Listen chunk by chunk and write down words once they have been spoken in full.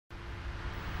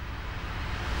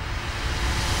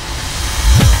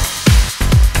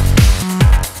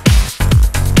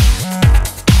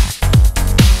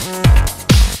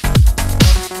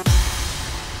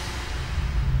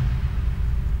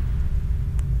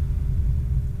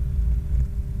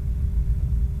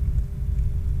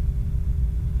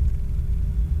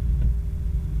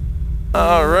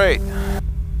All right.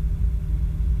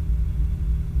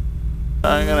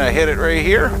 I'm gonna hit it right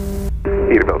here.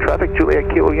 Edenvale traffic,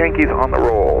 Juliet Kilo Yankees on the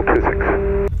roll, 26.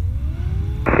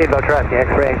 Edenvale traffic,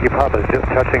 X-ray Yankee Papa is just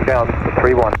touching down,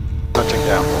 31. Touching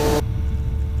down.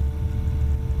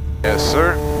 Yes,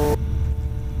 sir.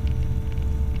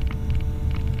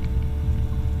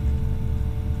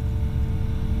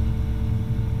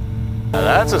 Now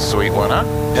that's a sweet one, huh?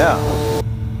 Yeah.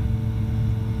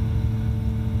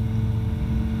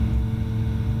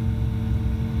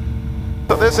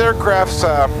 So this aircraft's,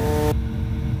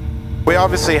 we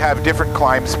obviously have different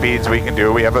climb speeds we can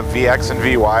do. We have a VX and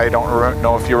VY. I don't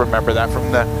know if you remember that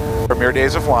from your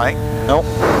days of flying. Nope.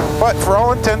 But for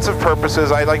all intents and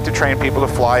purposes, I like to train people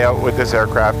to fly out with this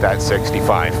aircraft at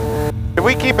 65. If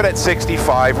we keep it at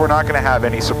 65, we're not going to have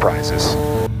any surprises.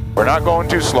 We're not going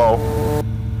too slow.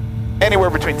 Anywhere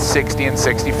between 60 and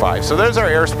 65. So there's our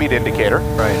airspeed indicator.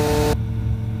 Right.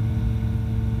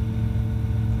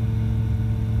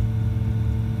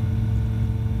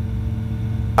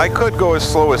 I could go as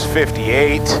slow as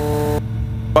 58,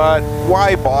 but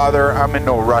why bother? I'm in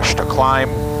no rush to climb,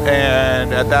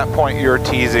 and at that point you're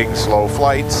teasing slow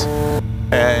flights,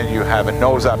 and you have a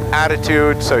nose-up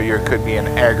attitude, so you could be in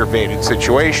an aggravated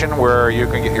situation where you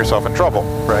can get yourself in trouble.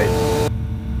 Right.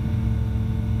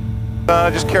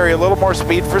 Just carry a little more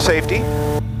speed for safety.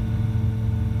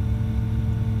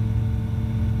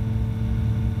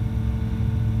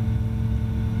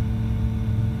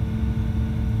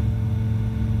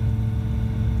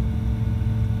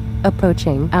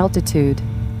 Approaching altitude.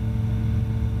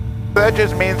 That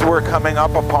just means we're coming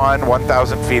up upon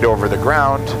 1,000 feet over the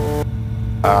ground.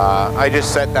 I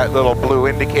just set that little blue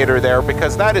indicator there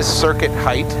because that is circuit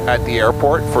height at the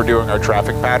airport for doing our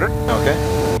traffic pattern.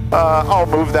 Okay. I'll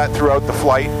move that throughout the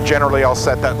flight. Generally, I'll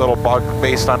set that little bug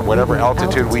based on whatever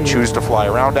altitude we choose to fly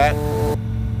around at.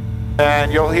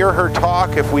 And you'll hear her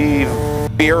talk if we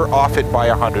veer off it by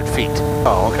 100 feet.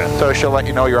 Oh, okay. So she'll let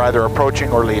you know you're either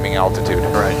approaching or leaving altitude.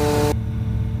 Right.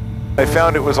 I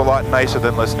found it was a lot nicer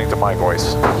than listening to my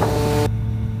voice.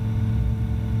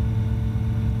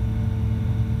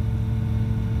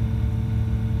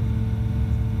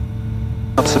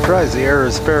 I'm surprised the air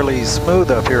is fairly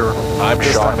smooth up here. I'm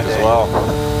shocked as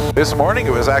well. This morning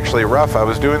it was actually rough. I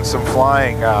was doing some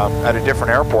flying at a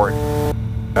different airport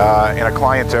in a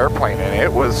client's airplane, and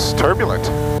it was turbulent.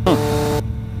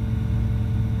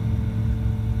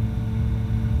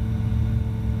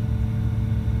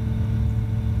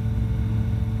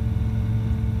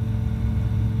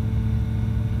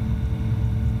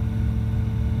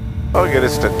 I'll get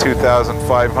us to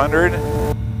 2,500.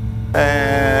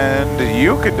 And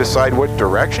you can decide what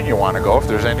direction you want to go if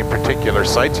there's any particular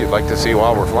sights you'd like to see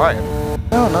while we're flying.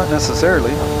 No, not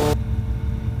necessarily.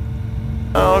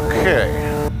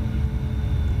 Okay.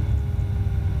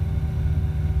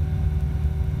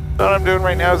 What I'm doing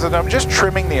right now is that I'm just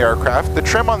trimming the aircraft. The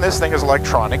trim on this thing is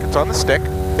electronic. It's on the stick.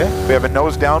 Okay. We have a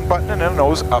nose down button and a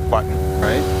nose up button.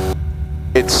 Right.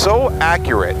 It's so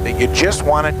accurate that you just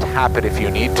want to tap it if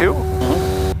you need to.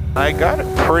 I got it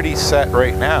pretty set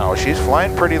right now. She's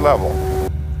flying pretty level.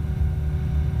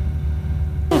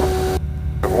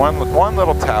 One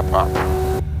little tap up.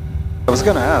 I was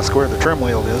going to ask where the trim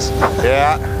wheel is.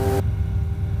 Yeah.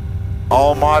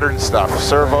 All modern stuff.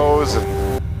 Servos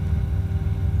and...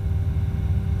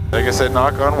 Like I said,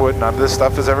 knock on wood, none of this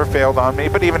stuff has ever failed on me.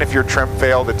 But even if your trim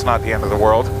failed, it's not the end of the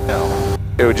world. No.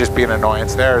 It would just be an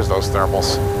annoyance. There's those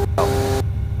thermals.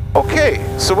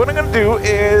 Okay, so what I'm going to do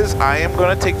is I am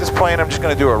going to take this plane, I'm just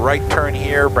going to do a right turn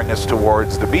here, bring us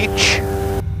towards the beach.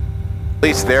 At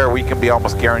least there we can be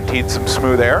almost guaranteed some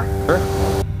smooth air.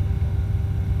 Sure.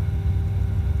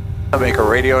 I'll make a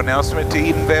radio announcement to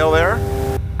Edenvale there.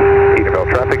 Edenvale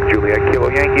traffic, Juliet Kilo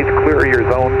Yankees, clear your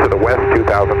zone to the west,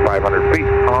 2,500 feet,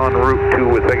 en route to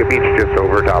Wasaga Beach, just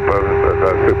over top of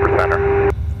the super center.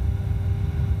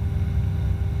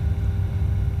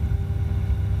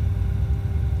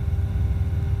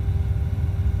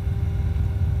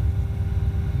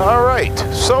 All right,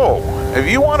 so if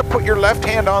you want to put your left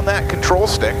hand on that control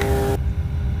stick,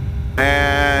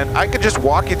 and I could just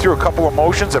walk you through a couple of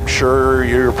motions. I'm sure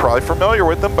you're probably familiar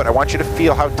with them, but I want you to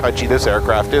feel how touchy this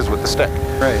aircraft is with the stick.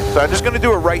 Right. So I'm just going to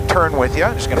do a right turn with you.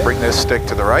 I'm just going to bring this stick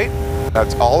to the right.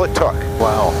 That's all it took.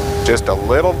 Wow. Just a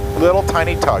little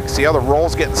tiny tug. See how the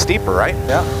roll's getting steeper, right?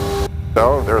 Yeah.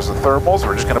 So there's the thermals.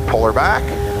 We're just going to pull her back.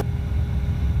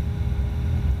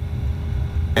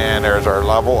 And there's our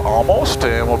level almost,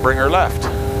 and we'll bring her left.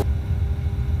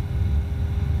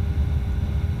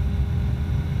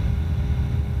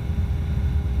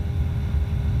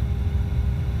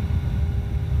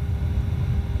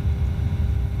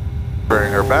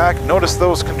 Bring her back. Notice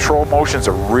those control motions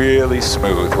are really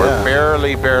smooth. We're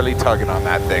barely tugging on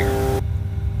that thing.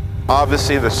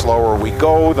 Obviously, the slower we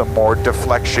go, the more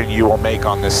deflection you will make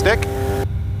on this stick.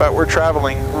 But we're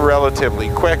traveling relatively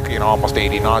quick, you know, almost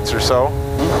 80 knots or so.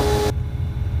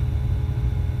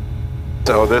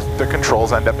 So the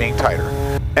controls end up being tighter.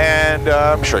 And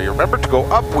I'm sure you remember, to go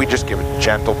up, we just give it a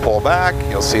gentle pull back.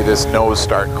 You'll see this nose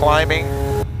start climbing.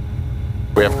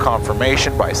 We have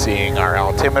confirmation by seeing our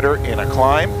altimeter in a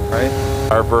climb. Right.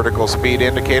 Our vertical speed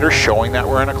indicator showing that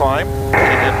we're in a climb.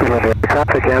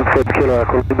 Traffic and Kilo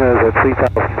Equilima is at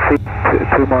 3,000 feet,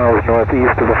 2 miles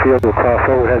northeast of the field. We'll cross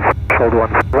overhead threshold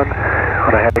 17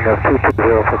 on a heading of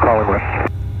 220 for Collingwood.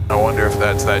 I wonder if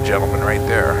that's that gentleman right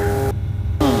there.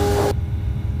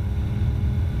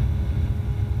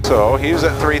 So he's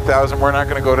at 3,000. We're not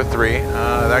going to go to 3.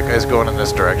 That guy's going in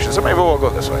this direction, so maybe we'll go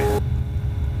this way.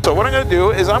 So what I'm going to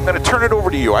do is I'm going to turn it over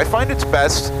to you. I find it's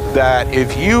best that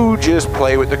if you just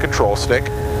play with the control stick,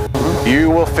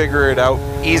 you will figure it out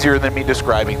easier than me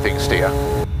describing things to you.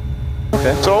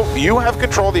 Okay. So you have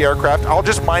control of the aircraft. I'll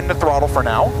just mind the throttle for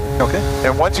now. Okay.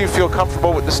 And once you feel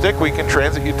comfortable with the stick, we can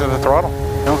transit you to the throttle.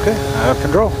 Okay. I have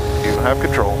control. You have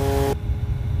control.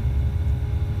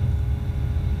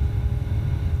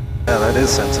 Yeah, that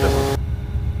is sensitive.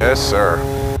 Yes, sir.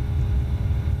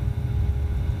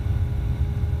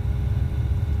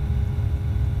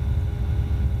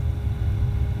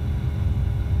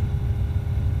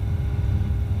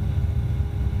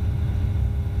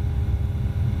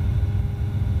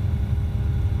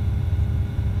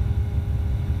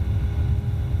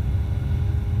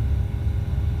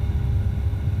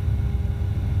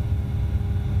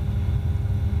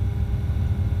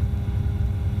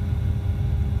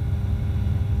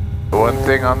 One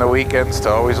thing on the weekends to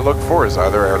always look for is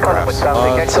other aircraft.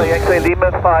 X-ray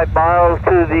Lima, 5 miles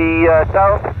to the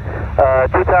south,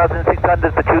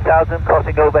 2,600 for 2,000,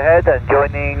 crossing overhead and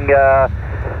joining,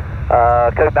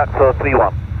 coming back for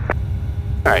 3-1.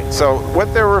 Alright, so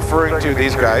what they're referring to,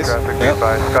 these guys, are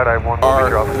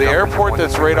the airport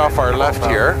that's right off our left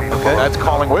here. Okay. That's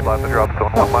Collingwood.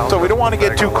 So we don't want to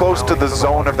get too close to the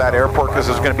zone of that airport because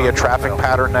there's going to be a traffic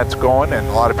pattern that's going and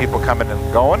a lot of people coming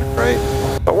and going. Right.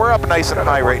 But we're up nice and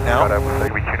high right now.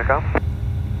 Wasaga Beach Unicom.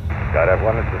 Skydive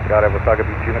 1, this is Skydive Wasaga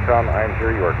Beach Unicom. I am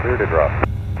sure you are clear to drop.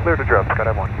 Clear to drop,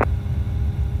 Skydive 1.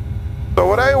 So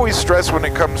what I always stress when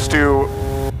it comes to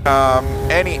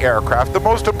any aircraft, the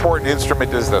most important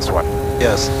instrument is this one.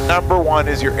 Yes. Number 1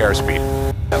 is your airspeed.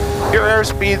 Yep. Your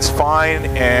airspeed's fine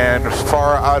and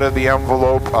far out of the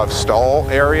envelope of stall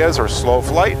areas or slow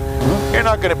flight. You're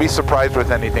not going to be surprised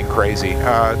with anything crazy.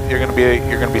 You're going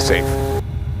to be safe.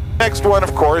 Next one,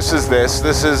 of course, is this.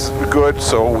 This is good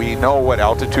so we know what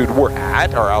altitude we're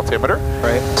at, our altimeter.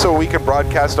 Right. So we can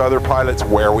broadcast to other pilots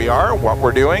where we are, what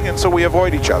we're doing, and so we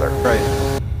avoid each other.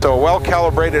 Right. So a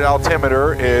well-calibrated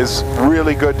altimeter is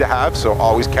really good to have, so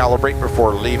always calibrate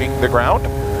before leaving the ground.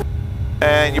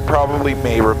 And you probably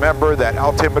may remember that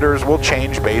altimeters will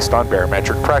change based on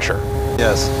barometric pressure.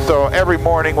 Yes. So every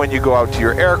morning when you go out to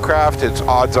your aircraft,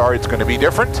 odds are it's going to be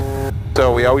different.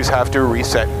 So we always have to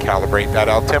reset and calibrate that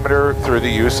altimeter through the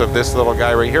use of this little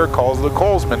guy right here called the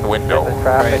Colesman window.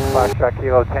 Right.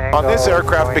 On this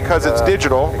aircraft, because it's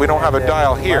digital, we don't have a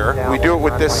dial here. We do it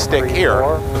with this stick here.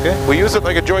 Okay. We use it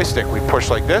like a joystick. We push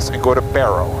like this and go to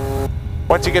baro.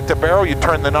 Once you get to baro, you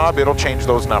turn the knob, it'll change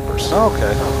those numbers.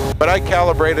 Okay. But I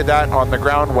calibrated that on the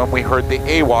ground when we heard the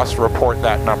AWOS report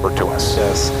that number to us.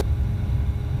 Yes.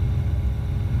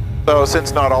 So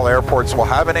since not all airports will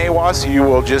have an AWOS, you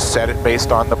will just set it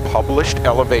based on the published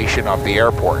elevation of the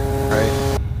airport.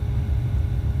 Right.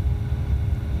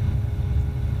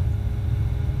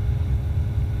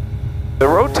 The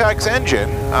Rotax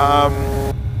engine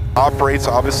operates,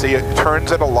 obviously, it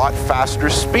turns at a lot faster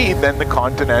speed than the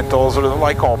Continentals or the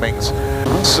Lycomings.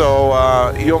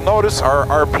 So you'll notice our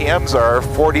RPMs are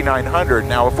 4,900.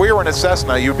 Now, if we were in a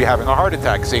Cessna, you'd be having a heart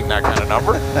attack seeing that kind of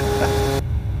number.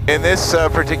 In this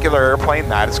particular airplane,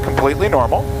 that is completely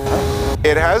normal.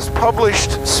 It has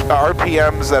published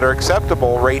RPMs that are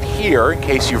acceptable right here in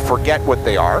case you forget what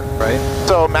they are. Right.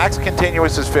 So max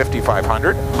continuous is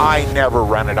 5,500. I never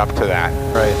run it up to that.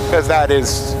 Right. Because that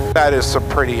is some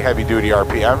pretty heavy duty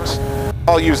RPMs.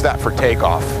 I'll use that for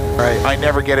takeoff. Right. I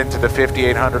never get into the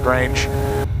 5,800 range.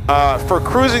 For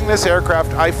cruising this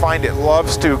aircraft, I find it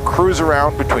loves to cruise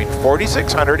around between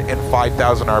 4,600 and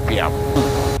 5,000 RPM.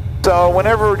 So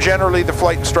whenever generally the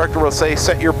flight instructor will say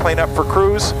set your plane up for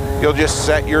cruise, you'll just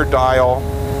set your dial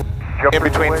in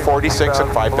between 46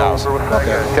 and 5,000,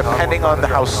 depending on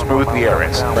how smooth the air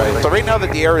is. Right. So right now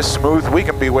that the air is smooth, we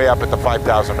can be way up at the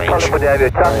 5,000 range.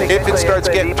 If it starts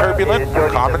getting turbulent,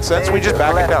 common sense, we just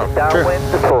back it down. Sure. Downwind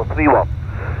 431.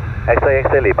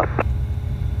 XA Lima.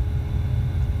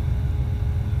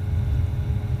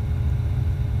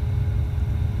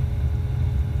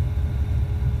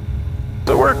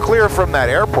 So we're clear from that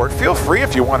airport. Feel free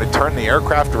if you want to turn the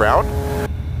aircraft around.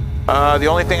 The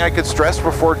only thing I could stress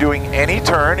before doing any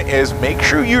turn is make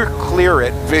sure you clear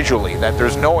it visually, that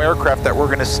there's no aircraft that we're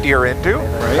going to steer into.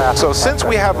 Right. So since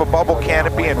we have a bubble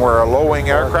canopy and we're a low-wing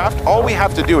aircraft, all we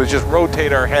have to do is just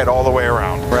rotate our head all the way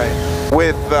around. Right.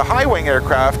 With the high-wing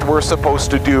aircraft, we're supposed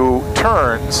to do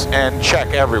turns and check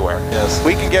everywhere. Yes.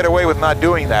 We can get away with not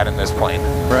doing that in this plane.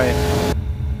 Right.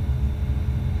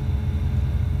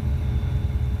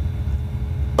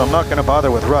 I'm not going to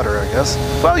bother with rudder, I guess.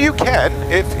 Well, you can.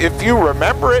 If you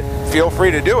remember it, feel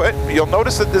free to do it. You'll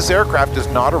notice that this aircraft is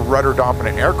not a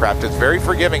rudder-dominant aircraft. It's very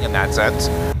forgiving in that sense.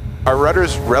 Our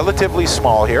rudder's relatively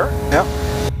small here. Yeah.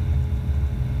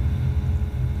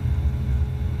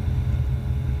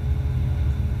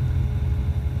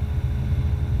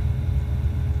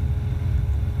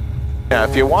 Now,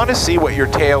 if you want to see what your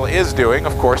tail is doing,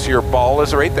 of course, your ball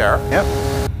is right there.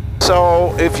 Yep.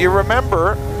 So if you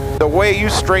remember, the way you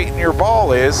straighten your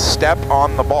ball is step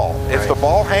on the ball. If the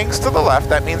ball hangs to the left,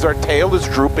 that means our tail is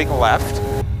drooping left,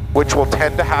 which will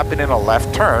tend to happen in a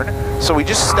left turn. So we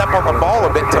just step on the ball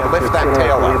a bit to lift that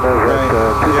tail up.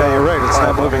 Right. Yeah, you're right. It's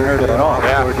not moving hardly at all.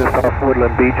 Yeah. We're just off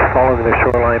Woodland Beach, following the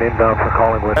shoreline inbound for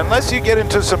Collingwood. Unless you get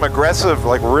into some aggressive,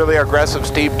 like really aggressive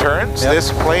steep turns, Yep.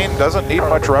 this plane doesn't need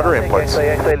much rudder inputs.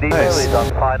 XA Lima Nice. is on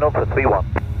final for 31.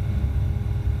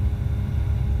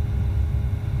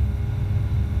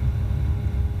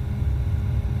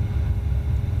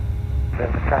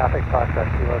 Traffic, Foxtrot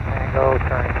Kilo Tango,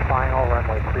 turning final,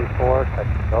 runway 34, touch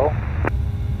and go.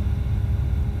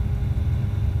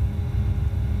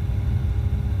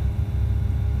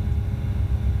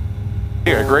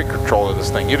 You had great control of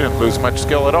this thing. You didn't lose much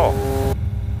skill at all.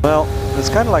 Well, it's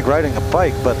kind of like riding a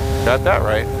bike, but Got that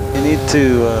right. you need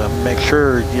to make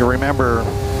sure you remember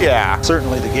Yeah.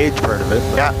 certainly the gauge part of it.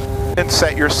 But Yeah. And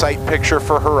set your sight picture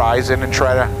for horizon and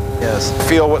try to yes.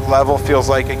 feel what level feels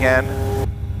like again.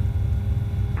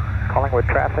 Collingwood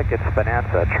traffic, it's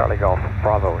Bonanza, Charlie Golf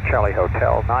Bravo, Charlie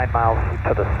Hotel, 9 miles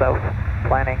to the south,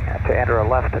 planning to enter a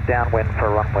left downwind for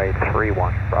runway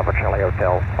 31, Bravo Charlie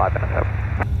Hotel, 5 minutes out.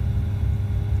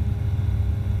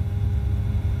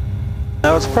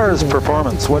 Now, as far as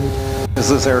performance, what is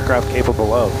this aircraft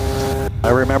capable of? I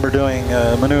remember doing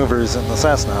maneuvers in the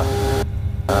Cessna,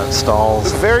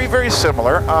 stalls. Very, very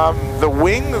similar. The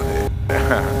wing,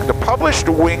 the published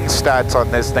wing stats on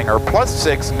this thing are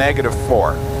 +6,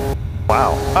 -4.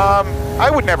 Wow. I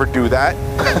would never do that.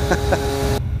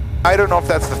 I don't know if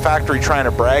that's the factory trying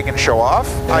to brag and show off.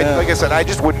 Yeah. Like I said, I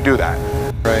just wouldn't do that.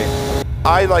 Right.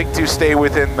 I like to stay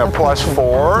within the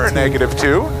 +4,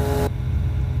 -2.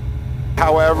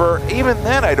 However, even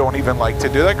then I don't even like to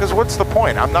do that, because what's the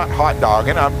point? I'm not hot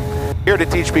dogging. I'm here to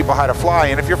teach people how to fly,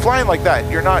 and if you're flying like that,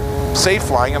 you're not safe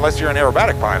flying unless you're an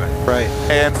aerobatic pilot. Right.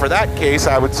 And for that case,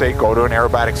 I would say go to an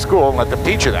aerobatic school and let them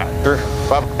teach you that. Sure.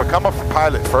 But become a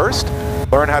pilot first,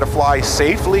 learn how to fly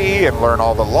safely and learn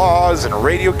all the laws and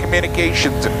radio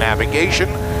communications and navigation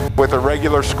with a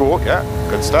regular school. Yeah,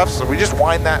 good stuff. So we just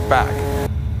wind that back.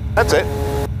 That's it.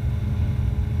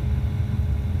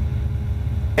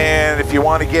 And if you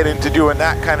want to get into doing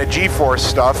that kind of G-force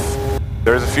stuff,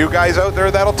 there's a few guys out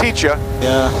there that'll teach you.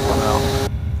 Yeah, well,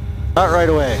 not right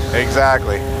away.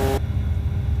 Exactly.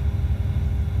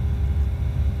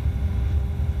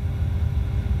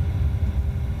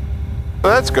 So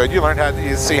that's good. You learn how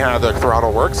you see how the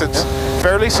throttle works. It's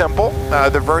fairly simple.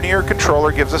 The vernier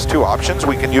controller gives us two options.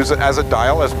 We can use it as a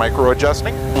dial, as micro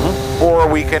adjusting, or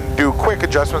we can do quick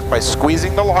adjustments by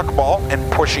squeezing the lock ball and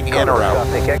pushing in or out.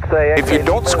 If you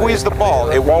don't squeeze the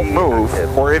ball, it won't move,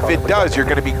 or if it does, you're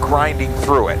going to be grinding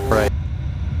through it. Right.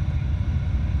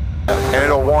 And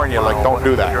it'll warn you, like, don't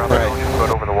do that. Right. Just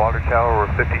going over the water tower. We're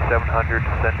 5700,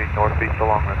 descending northeast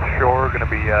along the shore. Going to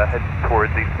be heading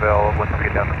towards Edenvale once we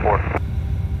get down to 4.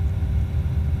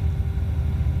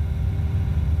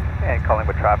 And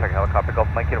Collingwood traffic, helicopter Gulf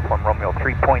Mike Uniform Romeo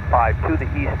 3.5 to the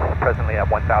east, presently at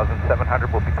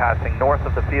 1,700. We'll be passing north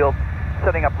of the field,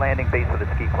 setting up landing base of the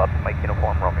ski club, Mike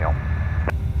Uniform Romeo.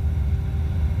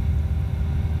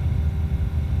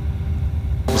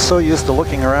 I'm so used to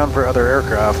looking around for other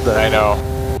aircraft that I know.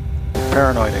 I'm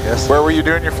paranoid, I guess. Where were you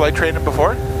doing your flight training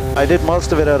before? I did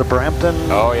most of it out of Brampton.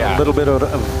 Oh, yeah. A little bit out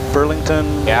of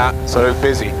Burlington. Yeah, so it was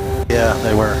busy. Yeah,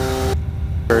 they were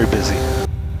very busy.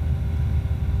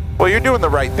 Well, you're doing the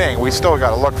right thing. We still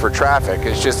got to look for traffic.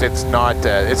 It's just, it's not,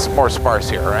 it's more sparse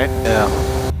here, right?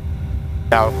 Yeah.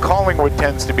 Now, Collingwood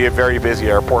tends to be a very busy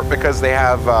airport because they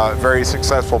have a very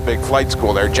successful big flight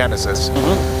school there, Genesis.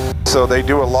 So they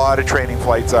do a lot of training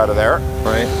flights out of there.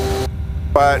 Right.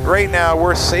 But right now,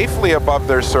 we're safely above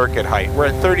their circuit height. We're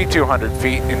at 3,200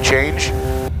 feet and change.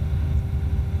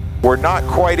 We're not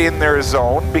quite in their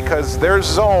zone because their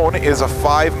zone is a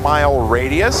 5-mile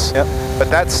radius,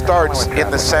 but that starts in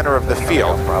the center of the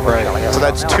field. Right. So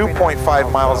that's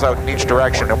 2.5 miles out in each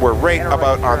direction, and we're right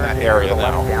about on that area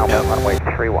now. Runway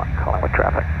 31, Collingwood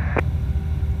traffic.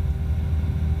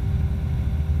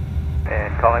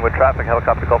 And Collingwood traffic,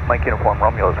 helicopter Gulf Mike Uniform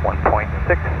Romeo is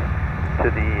 1.6 to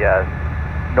the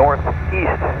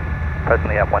northeast.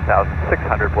 Presently at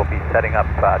 1,600, we'll be setting up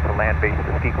to land base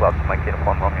the ski club, Mike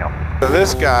Uniform Romeo. So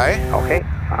this guy Okay,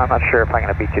 I'm not sure if I'm going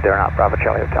to beat you there or not, Bravo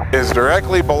Charlie Hotel. is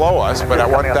directly below us, but at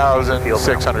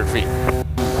 1,600 feet.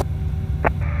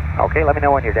 Okay, let me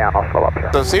know when you're down, I'll slow up here.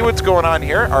 So see what's going on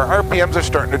here? Our RPMs are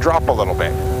starting to drop a little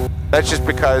bit. That's just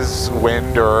because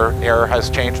wind or air has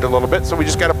changed a little bit, so we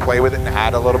just got to play with it and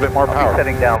add a little bit more power.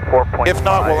 Setting down 4.5. If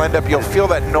not, we'll end up, you'll feel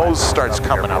that nose starts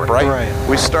coming up, right? Right.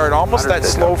 We start almost that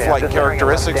slow flight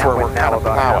characteristics where we're kind of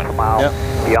plowing.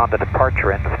 Beyond the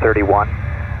departure end of 31,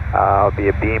 it'll be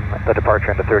a beam, the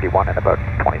departure end of 31 in about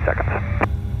 20 seconds.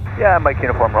 Yeah, Mike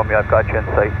Uniform Romeo, I've got you in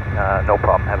sight. No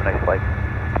problem, have a nice flight.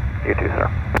 You too, sir.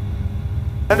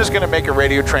 I'm just going to make a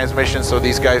radio transmission so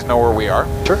these guys know where we are.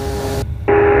 Sure.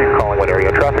 Collingwood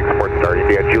area traffic, SportStar,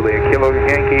 India, Juliet Kilo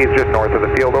Yankees, just north of the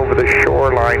field over the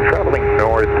shoreline, traveling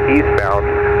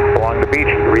northeastbound along the beach,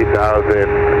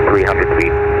 3,300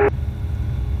 feet.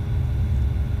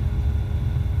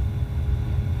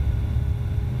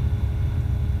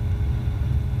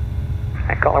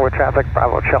 And Collingwood traffic,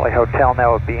 Bravo Charlie Hotel,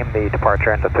 now a beam, the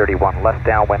departure end of 31, left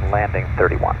downwind landing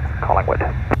 31, Collingwood.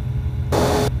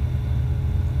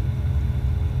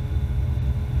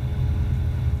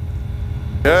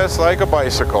 Just like a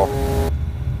bicycle.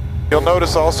 You'll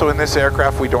notice also in this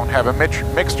aircraft we don't have a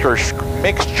mixture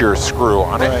screw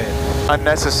on it. Right.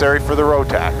 Unnecessary for the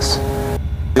Rotax.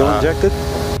 Fuel injected?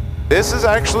 This is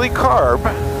actually carb,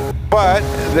 but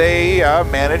they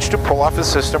managed to pull off a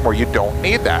system where you don't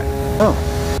need that. Oh.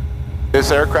 This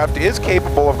aircraft is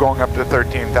capable of going up to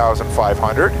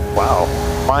 13,500. Wow.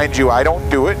 Mind you, I don't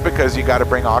do it because you got to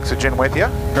bring oxygen with you.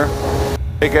 Sure.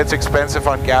 It gets expensive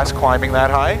on gas climbing that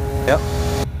high. Yep.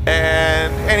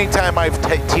 And anytime I've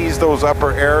teased those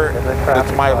upper air,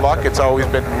 it's my luck. It's always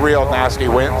been real nasty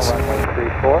winds.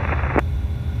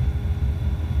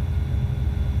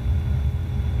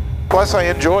 Plus, I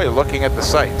enjoy looking at the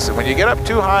sights. And when you get up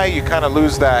too high, you kind of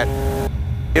lose that.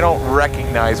 You don't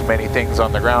recognize many things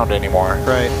on the ground anymore.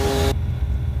 Right.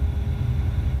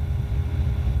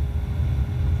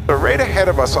 So right ahead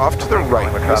of us, off to the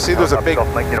right, you'll see there's a big,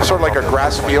 sort of like a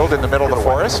grass field in the middle of the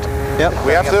forest. Yep.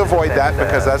 We have to avoid that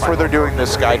because that's where they're doing the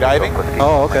skydiving.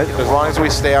 Oh, okay. As long as we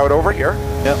stay out over here.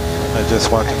 Yep. I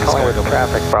just walked in the Collingwood sky.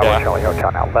 traffic, Bravo Yeah. Charlie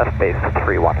Hotel, now left base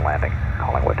 31 landing,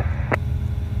 Collingwood.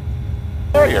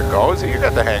 There you go. So you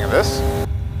got the hang of this.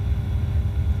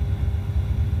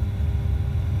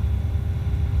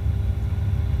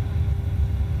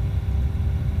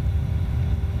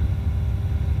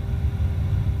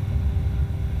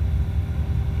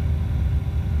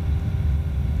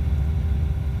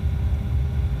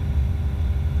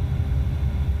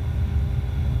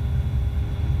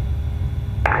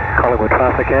 Collingwood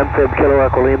traffic, Amphib Kilo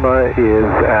Echo Lima is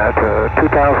at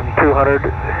 2,200,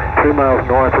 3 miles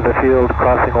north of the field,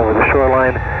 crossing over the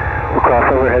shoreline. We'll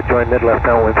cross overhead, join mid-left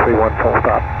downwind 31, full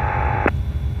stop.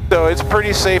 So it's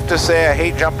pretty safe to say, I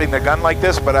hate jumping the gun like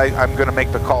this, but I'm going to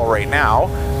make the call right now,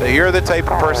 that you're the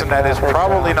type of person that is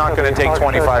probably not going to take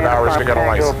 25 hours to get a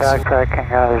license.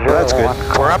 That's good.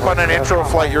 We're up on an intro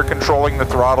flight, you're controlling the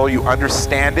throttle, you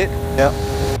understand it. Yep.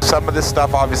 Some of this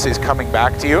stuff obviously is coming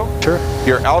back to you. Sure.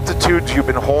 Your altitudes you've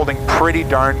been holding pretty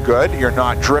darn good. You're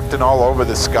not drifting all over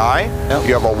the sky. Yep.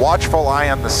 You have a watchful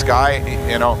eye on the sky.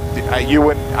 You know, you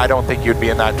wouldn't, I don't think you'd be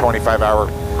in that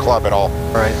 25-hour club at all.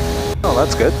 Right. Oh,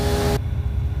 that's good.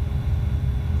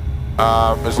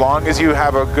 As long as you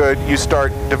have a good, you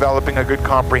start developing a good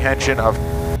comprehension of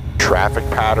traffic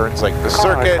patterns like the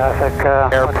circuit,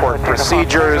 airport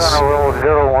procedures,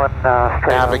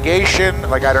 navigation.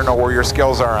 Like, I don't know where your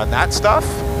skills are on that stuff.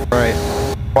 Right.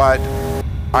 But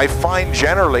I find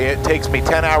generally it takes me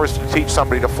 10 hours to teach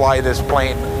somebody to fly this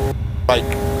plane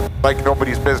like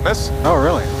nobody's business. Oh,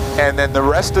 really? And then the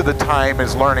rest of the time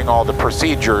is learning all the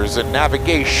procedures and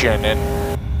navigation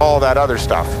and all that other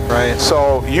stuff. Right.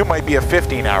 So you might be a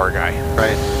 15-hour guy.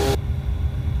 Right.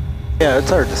 Yeah, it's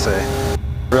hard to say.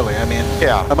 really. I mean,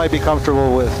 Yeah. I might be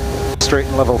comfortable with straight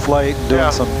and level flight and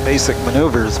doing some basic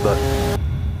maneuvers, but...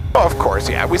 Oh, of course,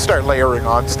 yeah. We start layering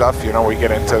on stuff, you know, we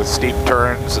get into steep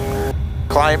turns and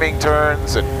climbing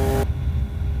turns and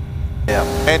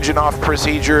engine off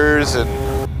procedures and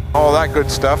all that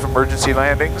good stuff, emergency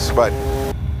landings, but...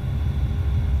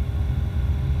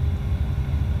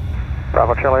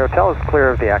 Bravo Charlie Hotel is clear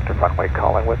of the active runway,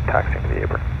 Collingwood, taxiing to the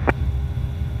apron.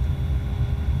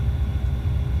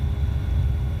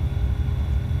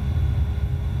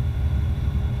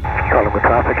 Collingwood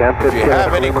traffic, If you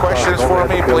have any questions for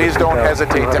me, please don't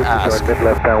hesitate to ask.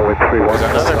 Mid-left downwind 31. There's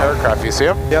another aircraft, you see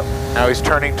him? Yep. Now he's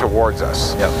turning towards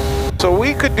us. Yep. So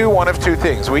we could do one of two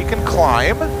things. We can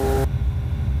climb.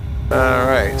 All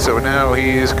right, so now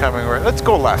he's coming right. Let's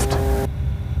go left.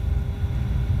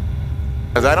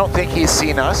 Because I don't think he's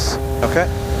seen us. Okay.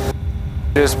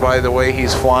 Just by the way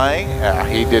he's flying,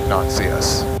 he did not see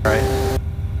us. Right.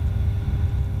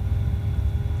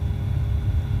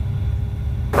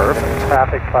 Perfect.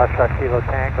 Traffic, Foxtrot Kilo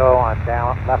Tango on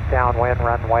left downwind,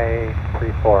 runway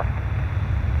 34.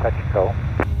 Touch and go.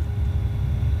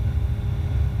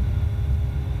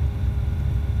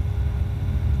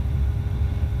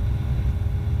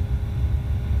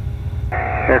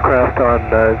 Aircraft on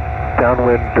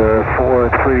downwind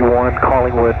 431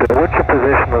 Collingwood. What's your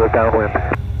position of the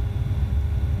downwind?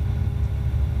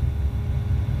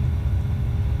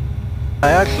 I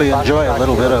actually enjoy a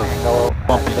little bit of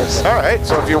bumpiness. All right,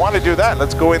 so if you want to do that,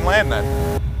 let's go inland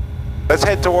then. Let's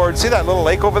head towards, see that little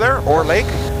lake over there, or lake?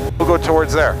 We'll go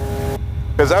towards there.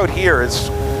 Because out here is,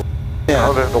 you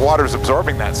know, the water's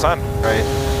absorbing that sun. Right.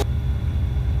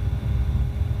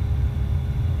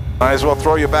 Might as well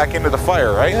throw you back into the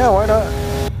fire, right? Yeah, why not?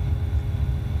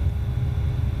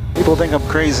 People think I'm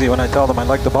crazy when I tell them I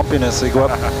like the bumpiness. They go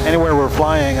up anywhere we're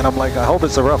flying, and I'm like, I hope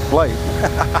it's a rough flight.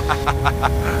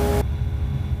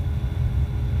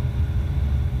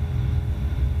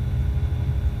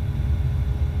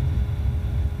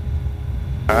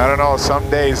 I don't know, some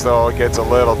days though it gets a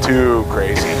little too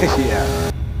crazy.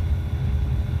 Yeah.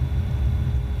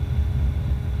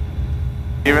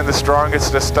 Even the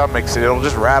strongest of stomachs, it'll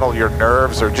just rattle your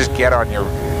nerves or just get on your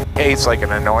case like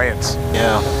an annoyance.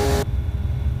 Yeah.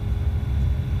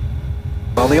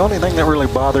 Well, the only thing that really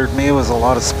bothered me was a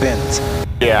lot of spins.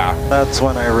 Yeah. That's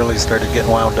when I really started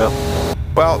getting wound up.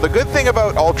 Well, the good thing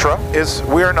about Ultra is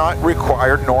we're not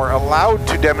required nor allowed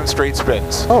to demonstrate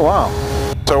spins. Oh, wow.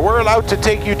 So we're allowed to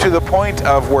take you to the point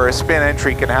of where a spin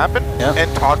entry can happen and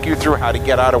talk you through how to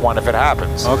get out of one if it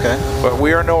happens. Okay. But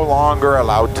we are no longer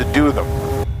allowed to do them.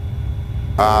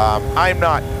 I'm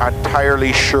not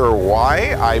entirely sure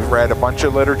why. I've read a bunch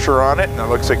of literature on it and it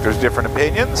looks like there's different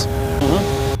opinions.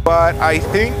 But I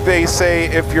think they say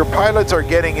if your pilots are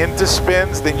getting into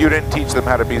spins, then you didn't teach them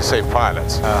how to be safe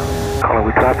pilots.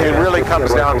 It really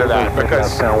comes down to that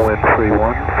because downwind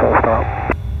 31, full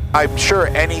stop. I'm sure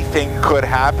anything could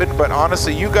happen, but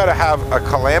honestly, you got to have a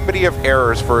calamity of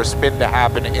errors for a spin to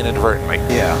happen inadvertently.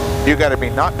 Yeah. You got to be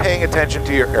not paying attention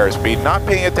to your airspeed, not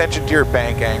paying attention to your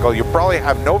bank angle. You probably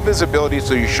have no visibility,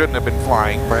 so you shouldn't have been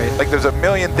flying. Right. Like there's a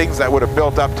million things that would have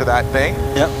built up to that thing.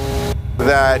 Yep.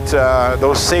 That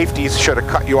those safeties should have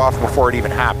cut you off before it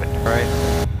even happened. Right.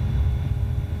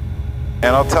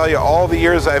 And I'll tell you, all the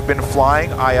years I've been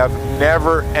flying, I have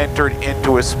never entered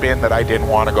into a spin that I didn't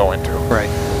want to go into. Right.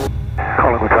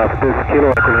 Collingwood traffic, this is Kilo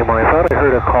Echo Lima. I thought I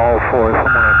heard a call for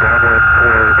someone on downwind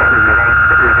 431.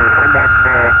 Is there someone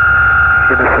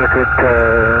in the circuit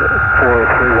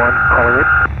 431 Collingwood?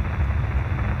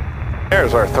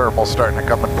 There's our thermal starting to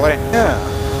come and play. Yeah.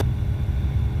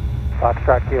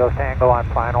 Foxtrot Kilo Tango on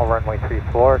final, runway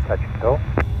 34, touch and go.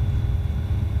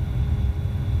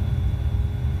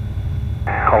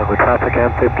 Collingwood traffic,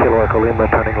 Amphib, Kilo Echo Lima,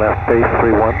 turning left, base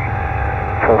 31,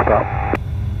 full stop.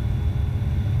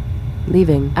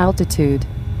 Leaving altitude.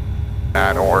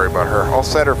 Don't worry about her. I'll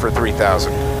set her for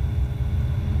 3,000.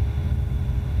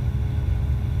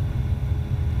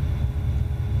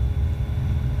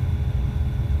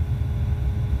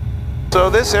 So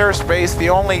this airspace, the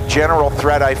only general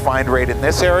threat I find right in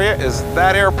this area is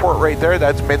that airport right there.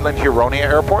 That's Midland Huronia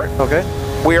Airport. Okay.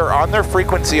 We are on their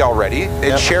frequency already.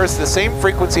 It shares the same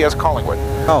frequency as Collingwood.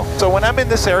 Oh. So when I'm in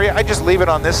this area, I just leave it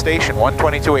on this station,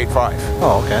 122.85.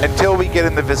 Oh, okay. Until we get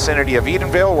in the vicinity of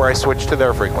Edenvale, where I switch to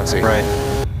their frequency. Right.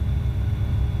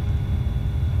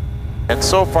 And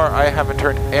so far, I haven't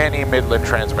heard any Midland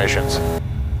transmissions.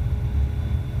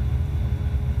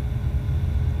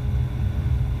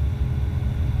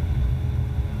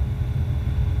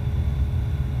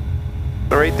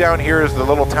 So right down here is the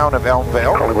little town of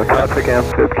Edenvale. Collingwood traffic,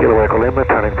 Amphib, Kilo Echo Lima,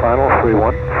 turning final,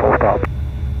 31, full stop.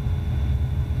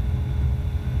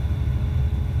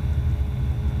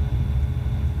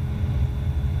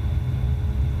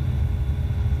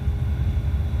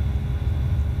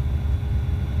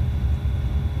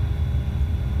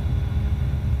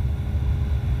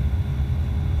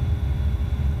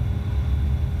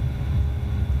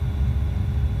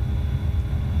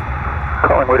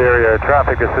 Collingwood area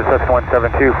traffic, this is Cessna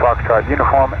 172, Foxtrot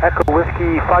Uniform, Echo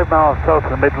Whiskey, 5 miles south of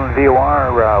the Midland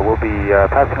VOR. We'll be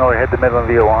passing overhead the Midland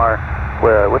VOR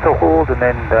with a hold and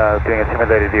then doing a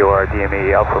simulated VOR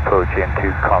DME Alpha approach into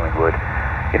Collingwood.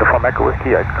 Uniform Echo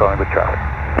Whiskey, Collingwood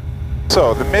traffic.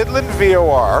 So the Midland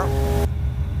VOR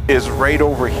is right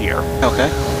over here. Okay.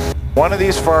 One of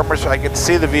these farmers, I can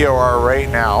see the VOR right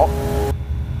now.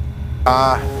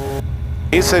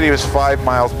 He said he was 5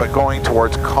 miles, but going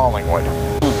towards Collingwood.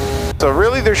 So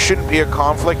really there shouldn't be a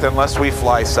conflict unless we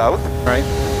fly south. Right.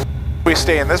 If we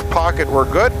stay in this pocket, we're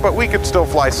good, but we could still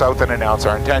fly south and announce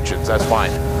our intentions. That's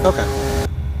fine. Okay.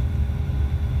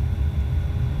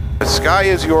 The sky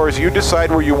is yours. You decide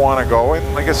where you want to go.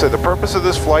 And like I said, the purpose of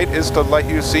this flight is to let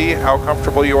you see how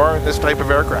comfortable you are in this type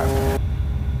of aircraft.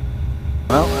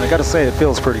 Well, I gotta say, it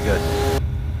feels pretty good.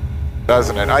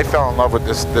 Doesn't it? I fell in love with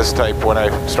this type when I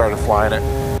started flying it.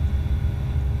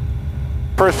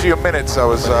 First few minutes I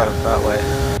was... that way.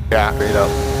 Yeah. Straight up.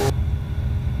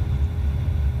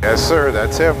 Yes, sir.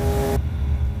 That's him.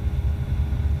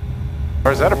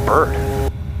 Or is that a bird?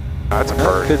 That's a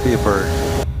bird. Could be a bird.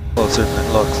 Closer than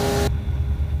it looks.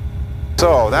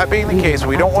 So, that being the case,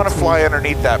 we don't want to fly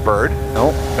underneath that bird.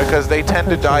 Nope. Because they tend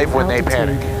to dive when they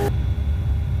panic.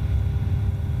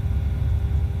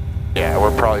 Yeah,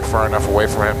 we're probably far enough away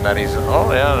from him that he's...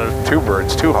 Oh, yeah, there's 2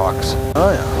 birds, 2 hawks.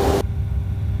 Oh, yeah.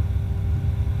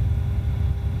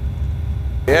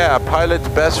 Yeah, pilot's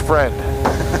best friend.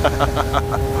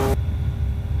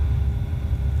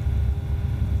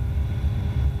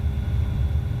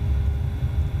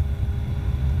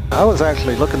 I was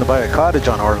actually looking to buy a cottage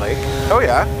on our lake. Oh,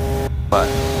 yeah? But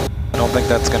I don't think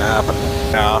that's going to happen.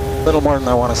 No. A little more than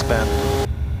I want to spend.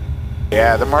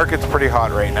 Yeah, the market's pretty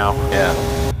hot right now. Yeah.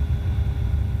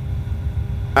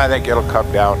 I think it'll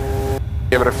come down.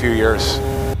 Give it a few years.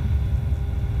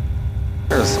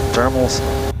 There's some thermals.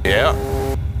 Yeah.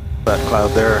 That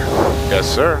cloud there. Yes,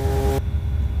 sir.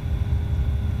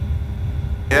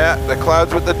 Yeah, the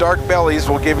clouds with the dark bellies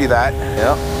will give you that.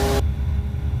 Yeah.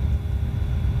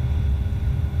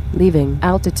 Leaving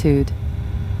altitude.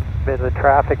 Midland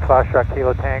traffic, Foxtrot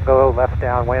Kilo Tango, left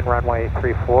downwind, runway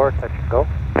 34, touch and go.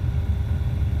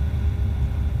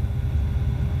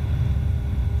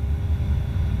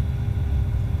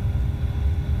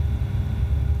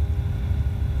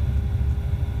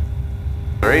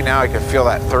 Right now I can feel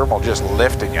that thermal just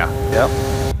lifting you. Yep.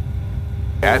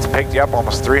 Yeah, it's picked you up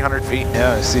almost 300 feet.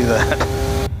 Yeah, I see that.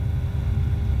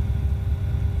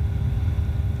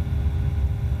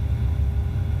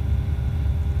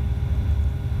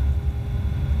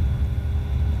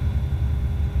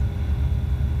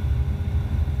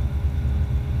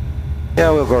 Yeah,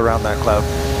 we'll go around that cloud.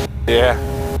 Yeah.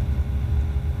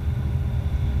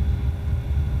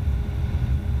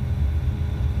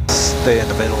 Stay in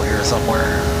the middle here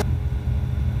somewhere.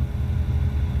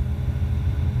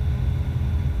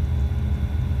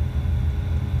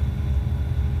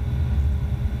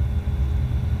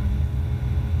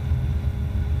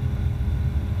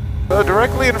 So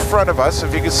directly in front of us,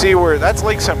 if you can see where, that's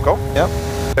Lake Simcoe.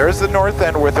 Yep. There's the north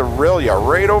end with Aurelia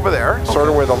right over there, okay. Sort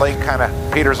of where the lake kind of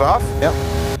peters off. Yep.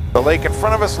 The lake in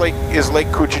front of us is Lake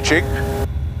Couchiching.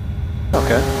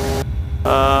 Okay.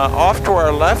 Off to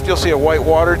our left, you'll see a white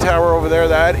water tower over there.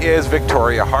 That is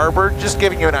Victoria Harbor. Just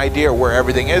giving you an idea where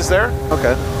everything is there.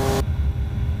 Okay.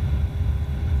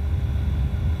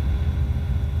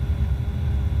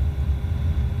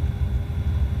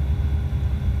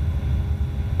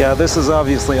 Yeah, this is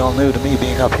obviously all new to me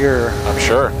being up here. I'm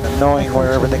sure. And knowing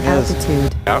where everything is.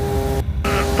 Yep.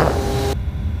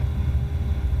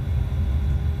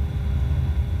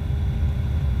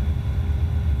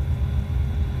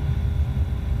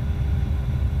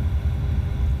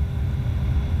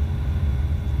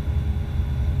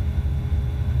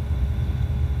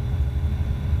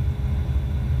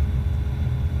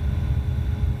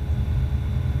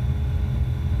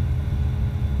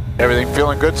 Everything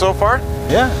feeling good so far?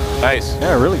 Yeah. Nice.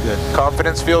 Yeah, really good.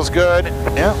 Confidence feels good?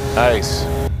 Yeah. Nice.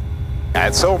 Yeah,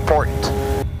 it's so important.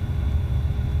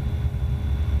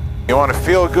 You want to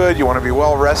feel good, you want to be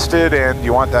well rested, and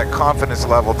you want that confidence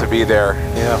level to be there.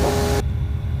 Yeah.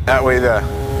 That way the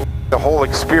whole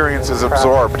experience is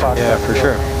absorbed. Yeah, for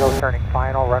sure. No turning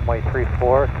final, runway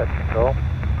 34, touch and go.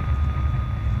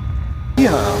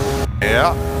 Yeah.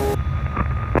 Yeah.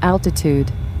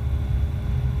 Altitude.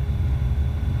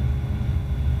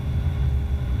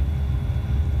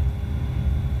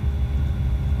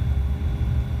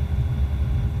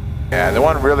 Yeah, the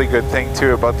one really good thing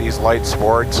too about these light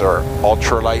sports or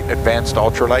ultralight, advanced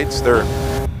ultralights, they're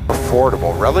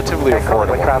affordable, relatively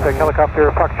affordable. Traffic,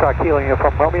 helicopter, Foxtrot, Kilo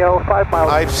from Romeo, 5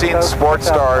 miles. I've seen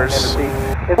SportStars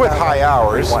with high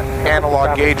hours.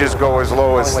 Analog gauges go as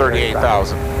low as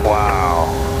 38,000.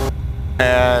 Wow.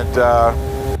 And,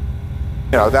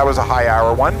 you know, that was a high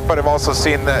hour one, but I've also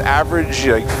seen the average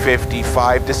like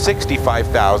 55 to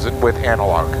 65,000 with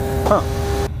analog. Huh.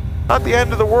 Not the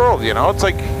end of the world, you know. It's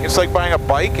like buying a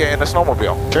bike and a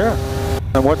snowmobile. Sure.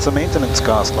 And what's the maintenance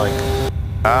cost like?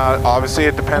 Obviously,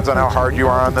 it depends on how hard you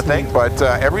are on the thing, but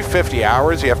every 50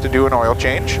 hours you have to do an oil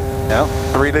change. Yeah.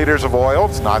 3 liters of oil,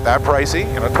 it's not that pricey,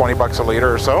 you know, 20 bucks a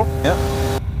liter or so.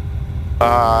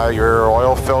 Yeah. Your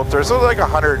oil filter, so like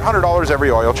 $100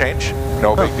 every oil change,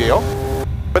 no big deal.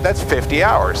 But that's 50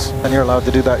 hours. And you're allowed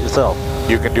to do that yourself?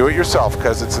 You can do it yourself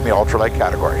because it's in the ultralight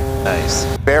category. Nice.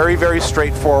 Very, very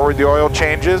straightforward, the oil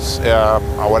changes.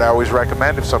 What I always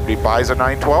recommend, if somebody buys a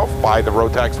 912, buy the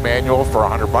Rotax manual for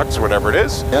 100 bucks, whatever it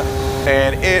is. Yeah.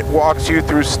 And it walks you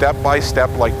through step by step,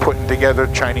 like putting together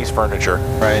Chinese furniture.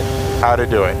 Right. How to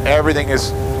do it. Everything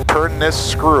is turn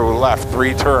this screw left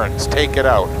 3 turns, take it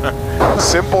out.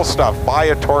 Simple stuff. Buy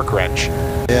a torque wrench.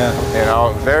 Yeah. You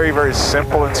know, very, very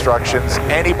simple instructions.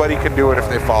 Anybody can do it if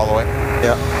they follow it.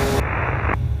 Yeah.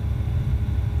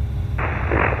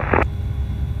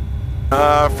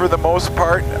 For the most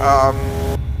part,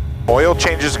 oil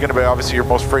changes are going to be obviously your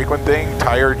most frequent thing.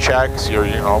 Tire checks, your,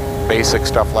 you know, basic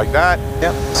stuff like that.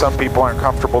 Yeah. Some people aren't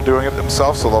comfortable doing it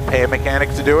themselves, so they'll pay a mechanic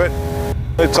to do it.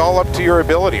 It's all up to your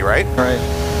ability, right? Right.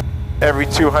 Every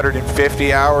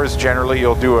 250 hours, generally,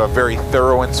 you'll do a very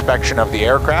thorough inspection of the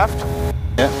aircraft.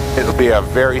 Yeah. It'll be a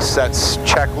very set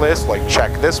checklist, like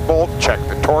check this bolt, check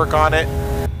the torque on it.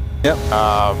 Yep.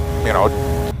 You know,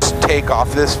 take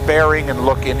off this fairing and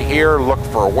look in here, look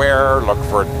for wear, look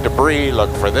for debris, look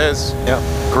for this.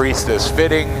 Yep. Grease this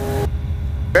fitting.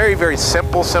 Very, very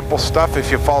simple stuff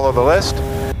if you follow the list.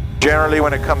 Generally,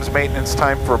 when it comes maintenance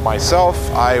time for myself,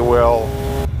 I will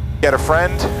get a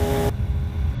friend,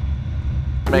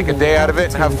 make a day out of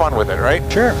it, and have fun with it, right?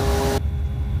 Sure.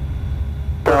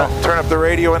 Turn up the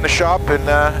radio in the shop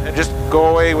and just go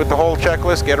away with the whole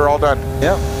checklist, get her all done.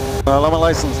 Yeah. Well, I'm a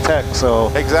licensed tech, so...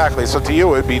 Exactly. So to you,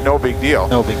 it would be no big deal.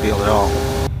 No big deal at all.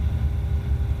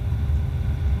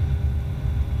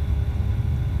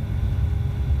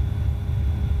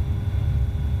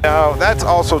 Now, that's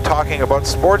also talking about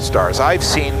SportStars. I've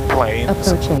seen planes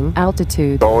Approaching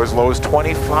altitude. go as low as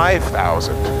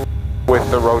 25,000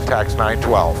 with the Rotax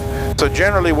 912. So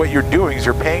generally what you're doing is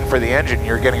you're paying for the engine,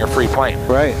 you're getting a free plane.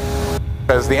 Right.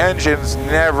 Because the engines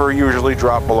never usually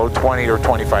drop below 20 or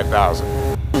 25,000.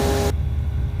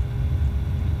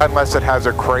 Unless it has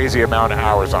a crazy amount of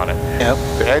hours on it. Yep.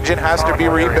 The engine has to be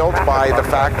rebuilt by the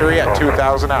factory at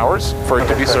 2,000 hours for it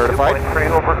to be certified. 2.3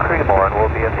 over Creemore, and we'll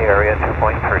be in the area at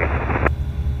 2.3.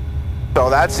 So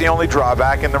that's the only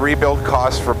drawback, and the rebuild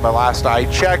cost from the last I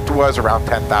checked was around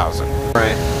 10,000.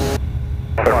 Right.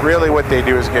 But really what they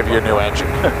do is give you a new engine.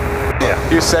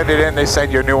 Yeah. You send it in, they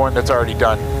send you a new one that's already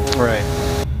done. Right.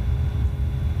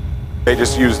 They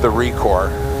just use the recore.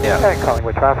 Yeah. And calling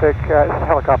with traffic, this is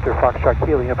helicopter Foxtrot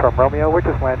Helium from Romeo. We're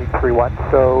just landing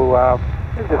 3-1, so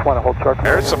we just want to hold short.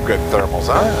 There's some good thermals,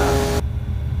 huh? Yeah.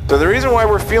 So the reason why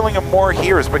we're feeling them more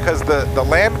here is because the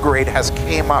land grade has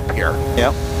came up here.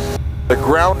 Yep. The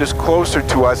ground is closer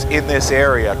to us in this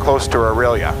area, close to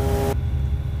Aurelia.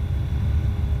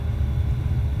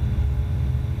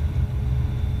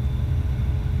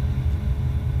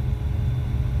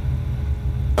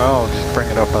 Oh, just bring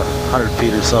it up 100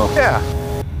 feet or so. Yeah.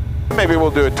 Maybe we'll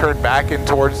do a turn back in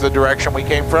towards the direction we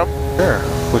came from. Sure.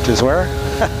 Which is where?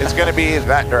 It's going to be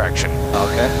that direction.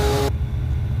 Okay.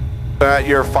 At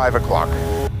your 5 o'clock.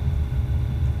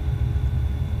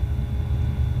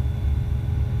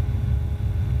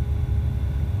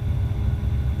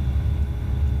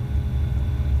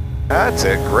 That's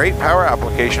it. Great power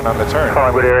application on the turn.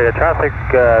 Calling with area traffic,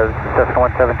 Cessna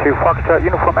 172, Foxtrot,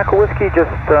 Uniform Echo Whiskey,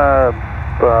 just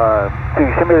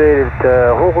doing simulated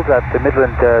holds at the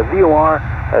Midland VOR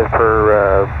as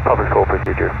per public school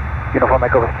procedure. Uniform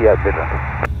Echo Whiskey at Midland.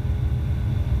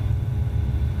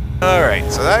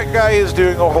 Alright, so that guy is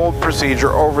doing a hold procedure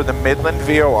over the Midland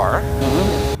VOR.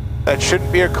 Mm-hmm. That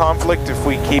shouldn't be a conflict if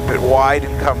we keep it wide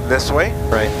and come this way.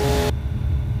 Right.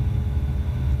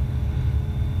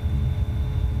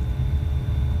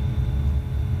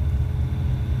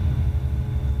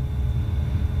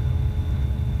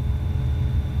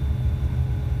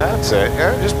 That's it.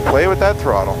 Yeah, just play with that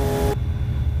throttle.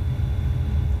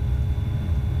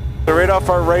 So right off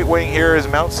our right wing here is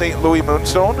Mount St. Louis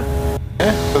Moonstone.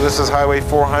 Yeah. So this is Highway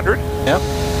 400. Yep.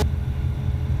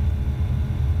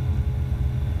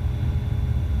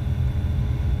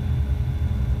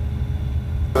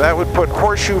 That would put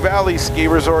Horseshoe Valley Ski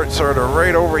Resort sort of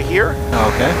right over here.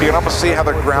 Okay. You can almost see how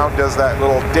the ground does that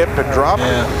little dip and drop.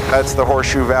 Yeah. That's the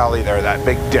Horseshoe Valley there, that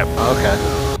big dip. Okay.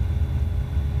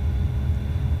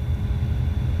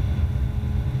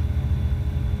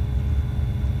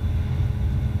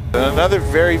 Another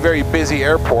very, very busy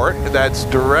airport that's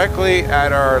directly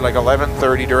at our like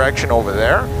 11:30 direction over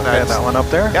there. That's that one up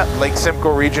there? Yeah, Lake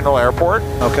Simcoe Regional Airport.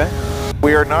 Okay.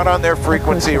 We are not on their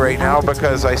frequency right now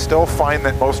because I still find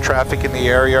that most traffic in the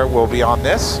area will be on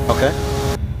this. Okay.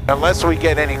 Unless we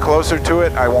get any closer to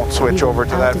it, I won't switch over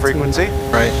to that frequency.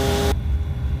 Right.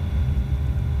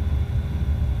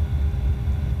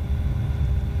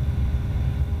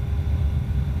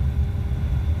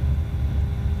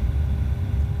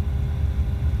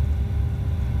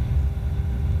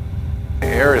 The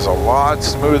air is a lot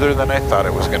smoother than I thought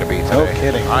it was going to be today. No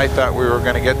kidding. I thought we were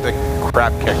going to get the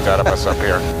crap kicked out of us up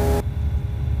here.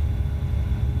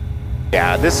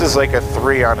 Yeah, this is like a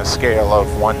 3 on a scale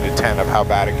of 1 to 10 of how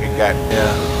bad it can get.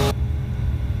 Yeah.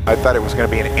 I thought it was going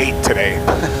to be an 8 today.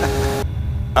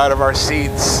 Out of our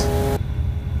seats,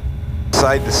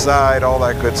 side to side, all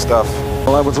that good stuff.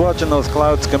 Well, I was watching those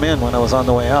clouds come in when I was on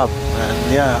the way up,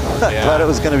 and yeah, I thought it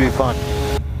was going to be fun.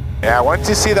 Yeah, once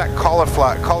you see that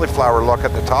cauliflower look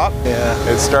at the top, yeah,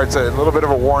 it starts a little bit of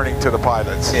a warning to the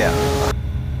pilots. Yeah.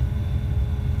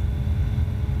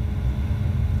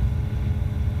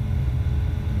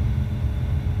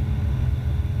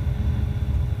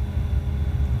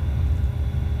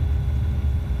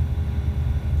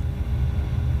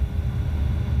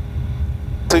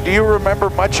 So do you remember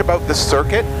much about the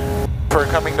circuit for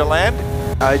coming to land?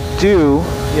 I do,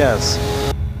 yes.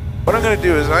 What I'm going to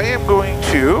do is I am going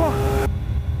to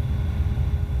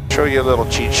show you a little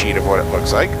cheat sheet of what it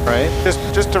looks like. Right.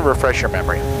 Just to refresh your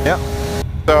memory. Yep.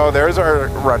 So there's our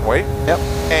runway. Yep.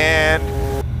 And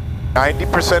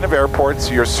 90% of airports,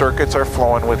 your circuits are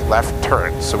flowing with left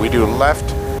turns. So we do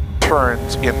left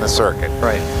turns in the circuit.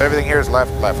 Right. Everything here is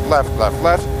left, left, left, left,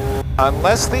 left.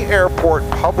 Unless the airport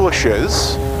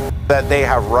publishes that they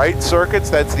have right circuits,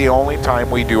 that's the only time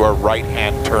we do a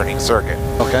right-hand turning circuit.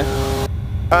 Okay.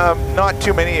 Not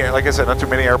too many, like I said, not too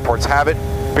many airports have it.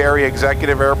 Barrie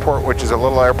Executive Airport, which is a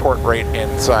little airport right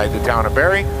inside the town of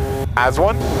Barrie, has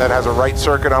one that has a right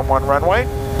circuit on one runway.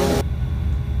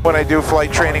 When I do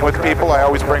flight training with people, I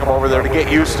always bring them over there to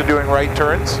get used to doing right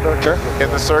turns in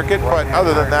the circuit, but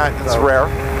other than that, it's rare.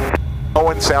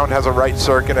 Owen Sound has a right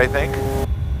circuit, I think.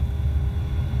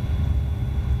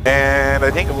 And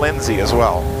I think Lindsay as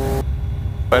well.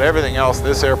 But everything else,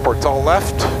 this airport's all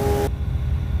left.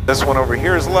 This one over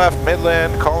here is left,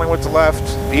 Midland, Collingwood's left,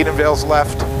 Edenvale's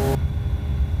left.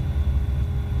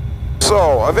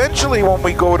 So eventually when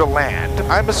we go to land,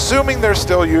 I'm assuming they're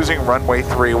still using runway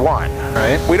 31.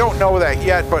 Right. We don't know that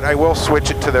yet, but I will switch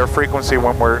it to their frequency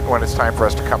when it's time for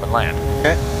us to come and land.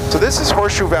 Okay. So this is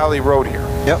Horseshoe Valley Road here.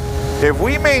 Yep. If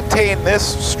we maintain this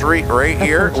street right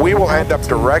here, we will end up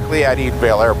directly at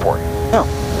Edenvale Airport. Oh,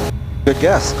 good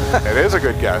guess. It is a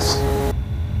good guess.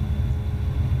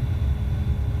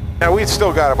 Now we've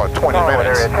still got about 20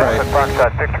 minutes. Area traffic,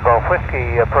 Foxtrot Victor Golf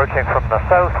Whiskey approaching from the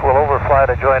south. We'll overfly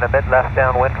to join a mid-left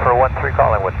downwind for 13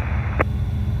 Collingwood.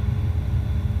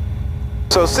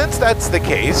 So since that's the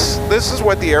case, this is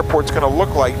what the airport's going to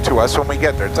look like to us when we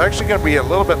get there. It's actually going to be a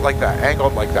little bit like that,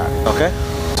 angled like that. Okay.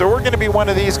 So we're going to be one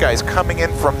of these guys coming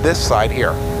in from this side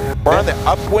here. We're on the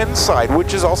upwind side,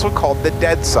 which is also called the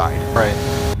dead side. Right.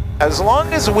 As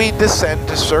long as we descend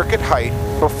to circuit height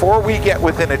before we get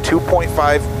within a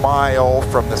 2.5 mile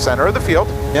from the center of the field,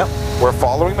 yep, we're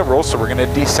following the rules. So we're going to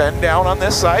descend down on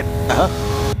this side,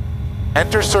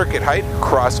 enter circuit height,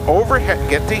 cross overhead,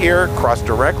 get to here, cross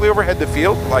directly overhead the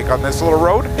field, like on this little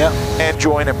road, yep, and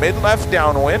join a mid-left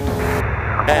downwind,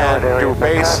 and do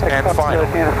base and final.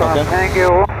 Okay. Thank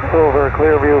you. Over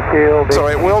Clearview Field. So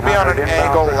it will be on an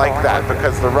angle like that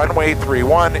because the runway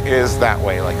 31 is that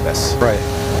way like this. Right.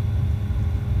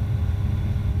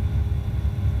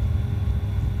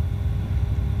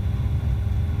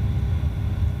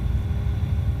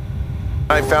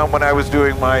 I found when I was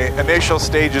doing my initial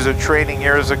stages of training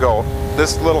years ago,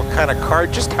 this little kind of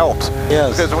card just helps.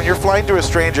 Yes. Because when you're flying to a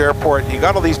strange airport, you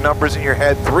got all these numbers in your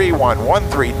head,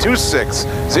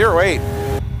 31132608.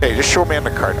 Hey, just show me on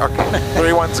the card. Okay,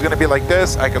 31's going to be like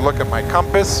this. I can look at my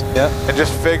compass and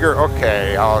just figure,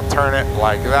 okay, I'll turn it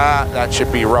like that. That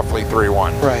should be roughly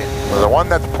 31. Right. So the one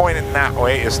that's pointing that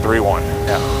way is 31.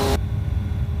 Yeah.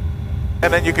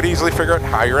 And then you could easily figure out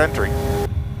how you're entering.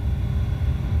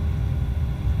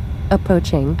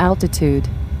 Approaching altitude.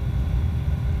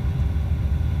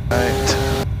 Right.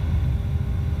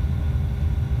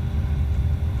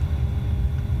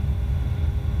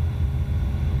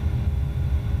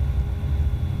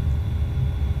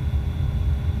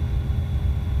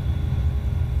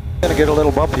 Gonna get a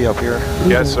little bumpy up here.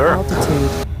 Yes, sir.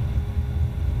 Altitude.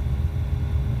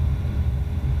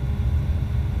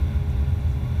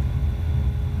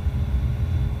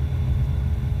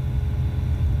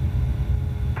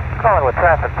 Calling with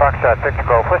traffic, Foxtrot Victor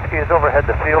Golf Whiskey is overhead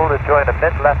the field, enjoying a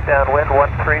mid-left downwind,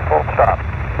 13 full stop.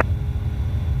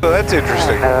 So that's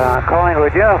interesting.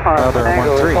 Collingwood uniform. Another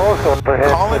Tango is 1-3. also overhead.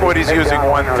 Collingwood is using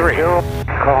 1-3.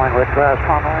 Collingwood grass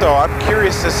runway. So I'm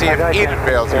curious to see if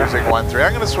Edenvale's using 1-3.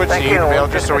 I'm going to switch to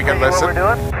Edenvale just so we can listen.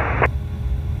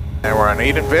 And we're on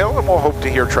Edenvale, and we'll hope to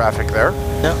hear traffic there.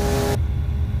 Yeah.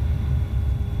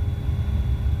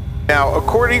 Now,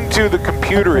 according to the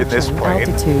computer in this plane,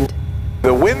 Altitude.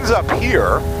 the winds up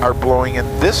here are blowing in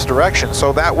this direction,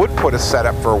 so that would put us set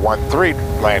up for a 1-3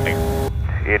 landing.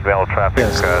 Edenvale traffic,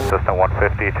 Yes. Cessna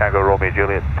 150, Tango Romeo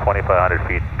Juliet, 2,500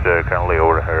 feet, currently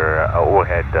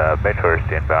overhead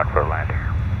Midhurst, inbound for landing.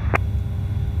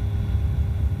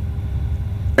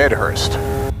 Midhurst.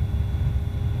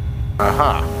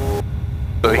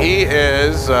 So he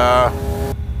is,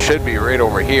 should be right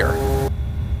over here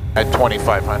at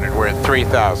 2,500. We're at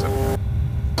 3,000.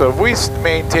 So if we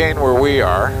maintain where we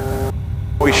are,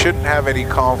 we shouldn't have any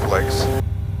conflicts.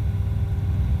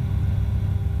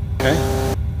 Okay.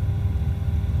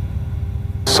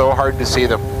 So hard to see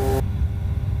them.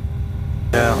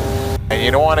 Yeah. And you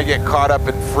don't want to get caught up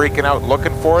in freaking out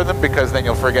looking for them, because then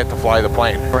you'll forget to fly the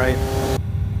plane. Right.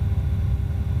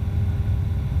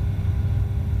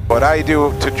 What I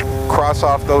do to cross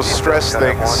off those stress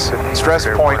things, stress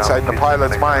points in the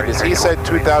pilot's mind, is he said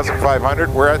 2,500,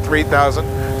 we're at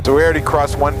 3,000, so we already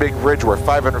crossed one big bridge, we're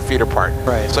 500 feet apart.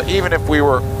 Right. So even if we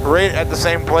were right at the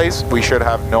same place, we should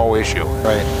have no issue.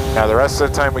 Right. Now the rest of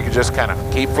the time we can just kind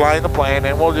of keep flying the plane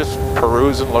and we'll just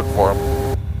peruse and look for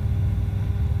them.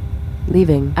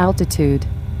 Leaving altitude.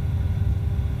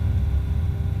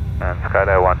 And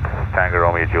Skydive 1, Tango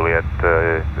Romeo Juliet,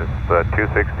 is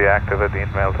 260 active at the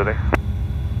Edenvale today?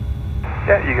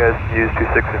 Yeah, you guys use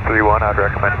 26 and 31. I'd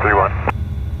recommend 31.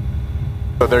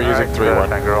 So they're using 3-1.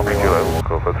 Tango Romeo Juliet, we'll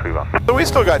go for 3-1. So we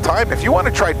still got time. If you want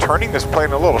to try turning this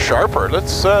plane a little sharper,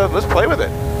 let's play with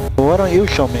it. Well, why don't you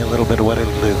show me a little bit of what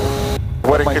it'll do?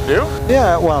 What it can do?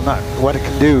 Yeah, well, not what it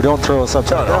can do. Don't throw us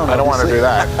upside down. I don't want to do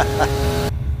that.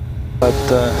 But,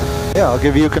 yeah, I'll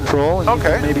give you control. And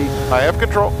Okay. you can maybe. I have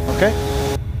control. Okay.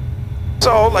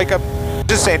 So, like I'm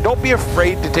just saying, don't be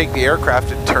afraid to take the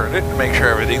aircraft and turn it and make sure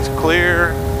everything's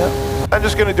clear. Yep. I'm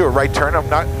just going to do a right turn. I'm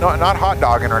not hot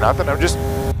dogging or nothing. I'm just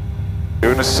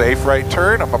doing a safe right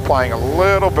turn. I'm applying a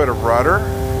little bit of rudder.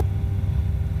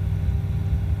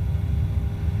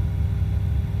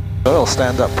 It'll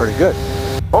stand up pretty good.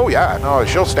 Oh yeah, no,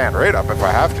 she'll stand right up if I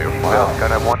have to. Well,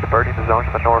 Skydive 1 departing the zone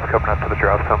to the north, coming up to the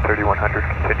drop zone 3,100,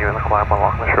 continuing the climb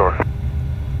along the shore.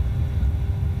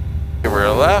 Give her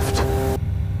a left.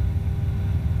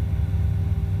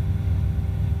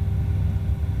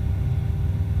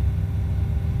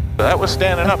 So that was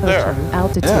standing up there. Approaching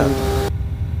altitude. Yeah.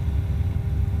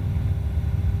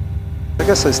 I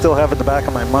guess I still have in the back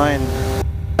of my mind,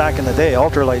 back in the day,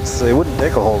 ultralights, they wouldn't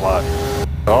take a whole lot.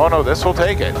 Oh no, this will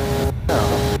take it.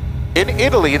 No. In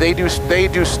Italy, they do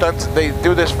stunts. They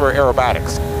do this for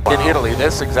aerobatics. Wow. In Italy,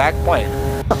 this exact plane.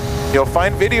 You'll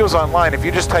find videos online. If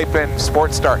you just type in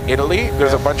SportStar Italy,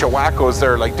 there's a bunch of wackos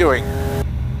there like doing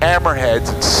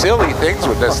hammerheads and silly things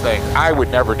with this thing. I would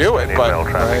never do it, but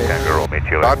traffic, Tango Romeo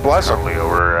Juliet. God bless them. Currently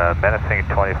over menacing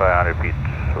 2,500 feet,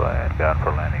 inbound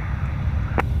for landing.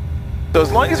 So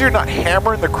as long as you're not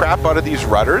hammering the crap out of these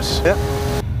rudders, Yeah.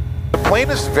 the plane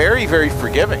is very, very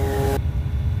forgiving.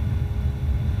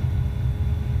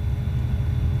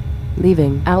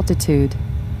 Leaving altitude.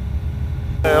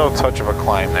 A little touch of a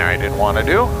climb there I didn't want to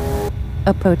do.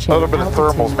 Approaching A little bit of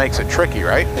altitude. thermals makes it tricky,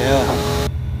 right? Yeah.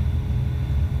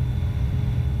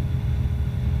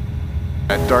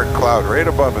 That dark cloud right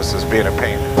above us is being a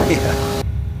pain. Yeah.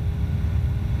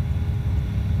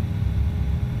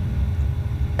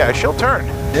 Yeah, she'll turn.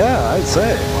 Yeah, I'd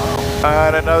say. Wow.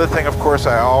 And another thing, of course,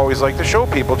 I always like to show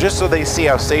people, just so they see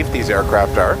how safe these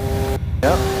aircraft are.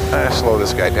 Yeah. Slow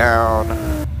this guy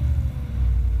down.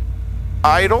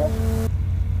 Idle.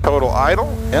 Total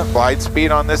idle. Yep. Glide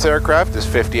speed on this aircraft is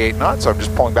 58 knots, so I'm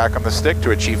just pulling back on the stick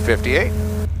to achieve 58.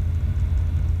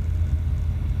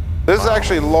 This is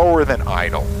actually lower than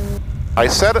idle. I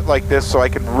set it like this so I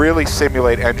can really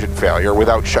simulate engine failure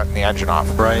without shutting the engine off.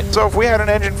 Right. So if we had an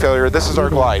engine failure, this is our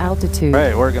Leaving glide. altitude.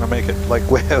 Right, we're going to make it like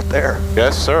way out there.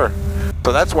 Yes, sir.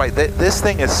 So that's why this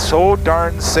thing is so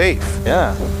darn safe.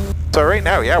 Yeah. So right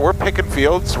now, yeah, we're picking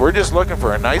fields. We're just looking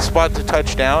for a nice spot to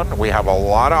touch down. We have a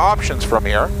lot of options from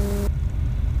here.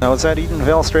 Now, is that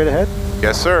Edenvale straight ahead?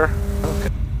 Yes, sir. Okay.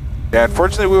 Yeah,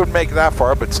 unfortunately we wouldn't make it that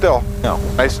far, but still. No.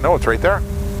 Nice to know it's right there.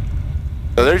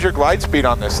 So there's your glide speed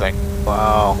on this thing.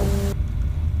 Wow.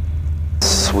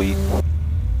 Sweet.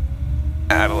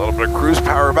 Add a little bit of cruise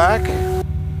power back.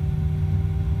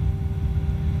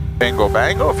 Bingo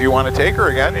bango, if you want to take her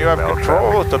again, you have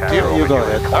control, it's up to you. You go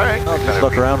ahead. All right. I'll just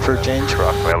look around for a change.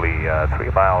 Approximately 3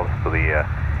 miles to the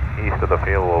east of the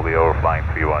field, we'll be overflying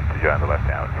 31 to join the left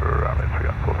down for runway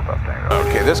 31 full stop.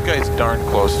 Okay, this guy's darn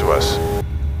close to us.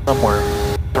 Somewhere.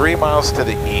 3 miles to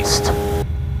the east.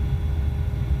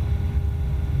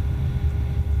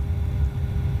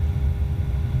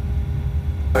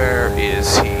 Where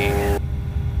is he?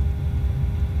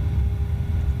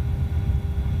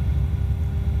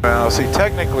 Well, see,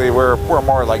 technically we're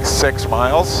more like 6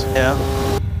 miles. Yeah.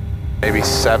 Maybe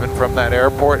 7 from that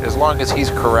airport. As long as he's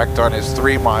correct on his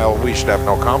 3 mile, we should have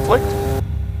no conflict.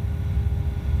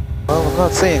 Well, I'm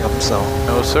not seeing him, so.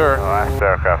 No, sir. Last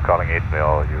aircraft calling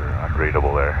Edenvale, you're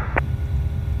unreadable there.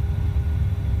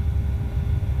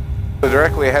 So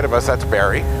directly ahead of us, that's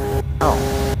Barrie. Oh.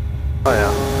 Oh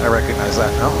yeah, I recognize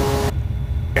that now.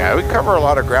 Yeah, we cover a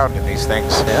lot of ground in these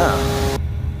things. Yeah.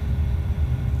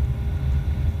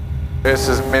 This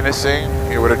is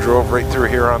menacing. You would have drove right through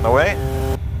here on the way.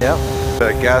 Yep.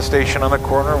 The gas station on the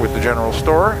corner with the general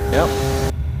store. Yep.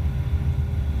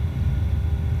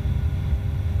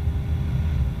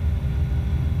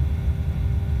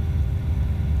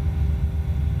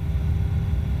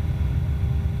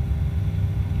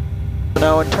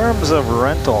 Now, in terms of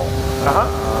rental,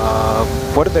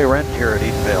 what do they rent here at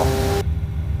Edenvale?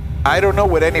 I don't know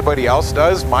what anybody else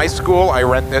does. My school, I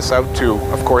rent this out to,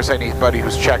 of course, anybody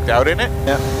who's checked out in it.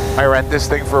 Yeah. I rent this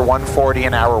thing for $140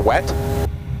 an hour wet.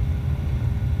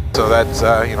 So that's,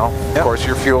 you know, of course,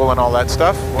 your fuel and all that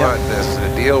stuff. What is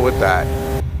the deal with that?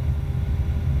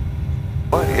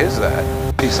 What is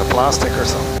that? Piece of plastic or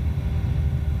something.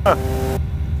 Huh.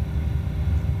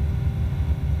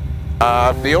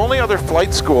 The only other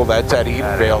flight school that's at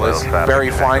Edenvale is Barrie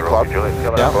Flying Club.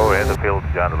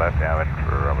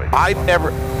 I've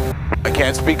never, I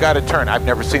can't speak out of turn. I've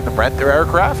never seen them rent their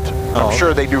aircraft. I'm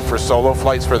sure they do for solo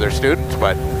flights for their students,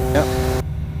 but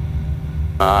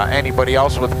anybody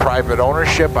else with private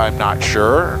ownership, I'm not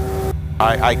sure.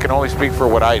 I can only speak for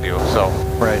what I do, so.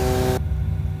 Right.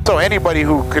 So anybody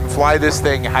who can fly this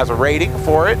thing has a rating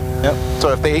for it. Yep. So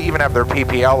if they even have their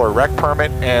PPL or rec permit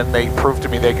and they prove to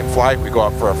me they can fly, we go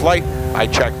out for a flight, I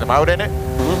check them out in it.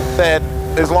 Then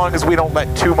as long as we don't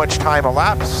let too much time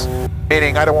elapse,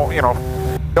 meaning I don't want, you know,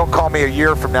 don't call me a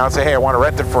year from now and say, hey, I want to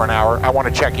rent it for an hour, I want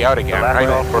to check you out again.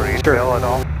 Right?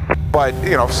 Sure. But,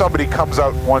 you know, if somebody comes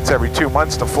out once every 2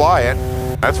 months to fly it,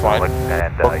 that's fine.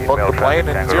 Book the plane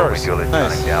and it's yours.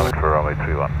 Nice.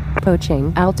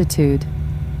 Approaching altitude.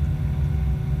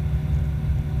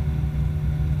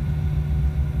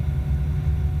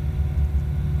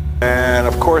 And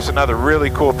of course, another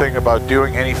really cool thing about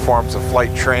doing any forms of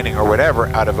flight training or whatever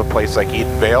out of a place like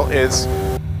Edenvale is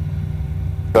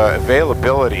the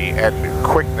availability and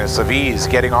quickness of ease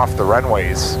getting off the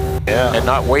runways. Yeah. And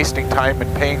not wasting time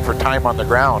and paying for time on the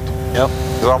ground. Yep.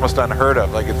 It's almost unheard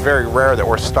of. Like, it's very rare that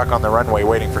we're stuck on the runway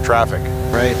waiting for traffic.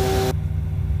 Right.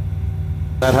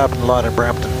 That happened a lot in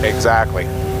Brampton. Exactly.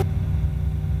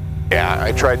 Yeah,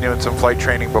 I tried doing some flight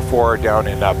training before down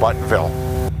in Buttonville.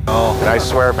 Oh. And I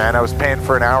swear, man, I was paying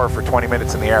for an hour for 20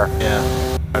 minutes in the air.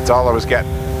 Yeah. That's all I was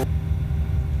getting.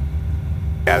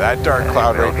 Yeah, that darn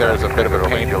cloud right there is a bit of a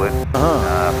pain.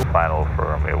 Final for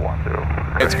runway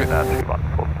 10.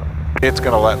 It's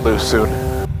going to let loose soon.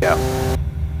 Yeah.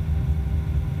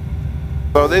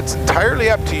 So it's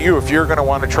entirely up to you if you're going to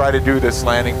want to try to do this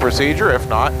landing procedure. If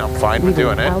not, I'm fine with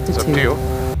doing it. It's up to you.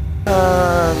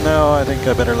 No, I think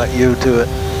I better let you do it.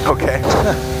 Okay.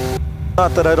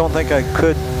 Not that I don't think I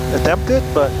could attempt it,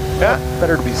 but yeah,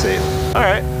 better to be safe. All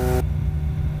right.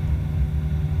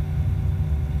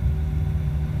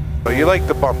 Well, you like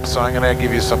the bumps, so I'm going to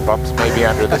give you some bumps maybe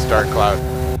under this dark cloud.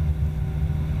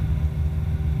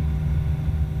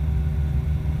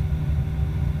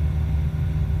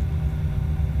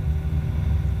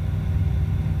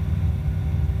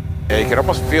 Yeah, you can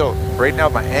almost feel, right now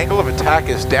my angle of attack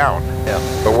is down,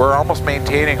 but we're almost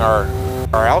maintaining our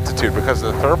altitude because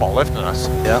of the thermal lifting us.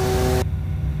 Yeah.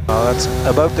 Oh, that's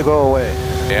about to go away.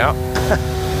 Yeah.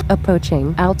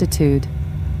 Approaching altitude.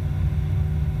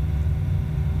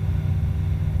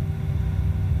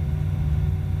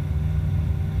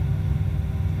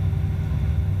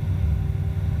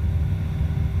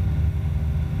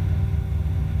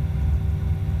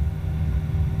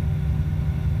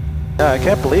 Yeah, I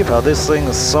can't believe how this thing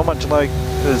is so much like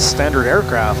a standard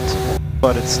aircraft,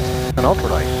 but it's an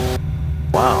ultralight.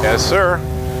 Wow. Yes, sir.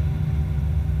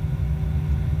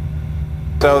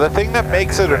 So the thing that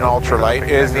makes it an ultralight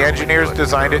is the engineers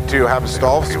designed it to have a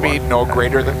stall speed no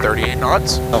greater than 38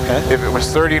 knots. Okay. If it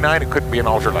was 39, it couldn't be an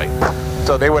ultralight.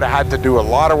 So they would have had to do a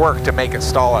lot of work to make it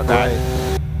stall at that.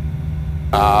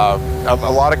 A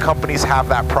lot of companies have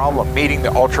that problem, meeting the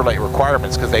ultralight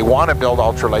requirements, because they want to build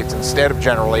ultralights instead of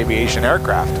general aviation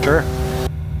aircraft. Sure.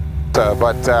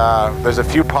 But there's a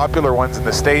few popular ones in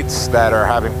the States that are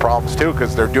having problems too,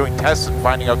 because they're doing tests and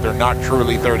finding out they're not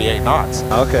truly 38 knots.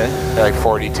 Okay. They're like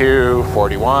 42,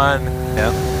 41.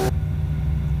 Yeah.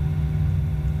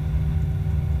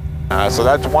 So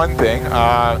that's one thing.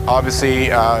 Obviously,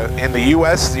 in the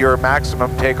US, your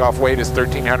maximum takeoff weight is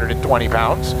 1,320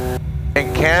 pounds.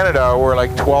 In Canada, we're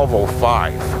like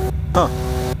 1,205. Huh.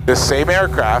 This same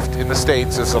aircraft in the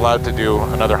States is allowed to do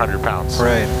another 100 pounds.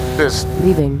 Right. This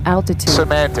Leaving altitude.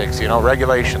 semantics, you know,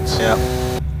 regulations. Yeah.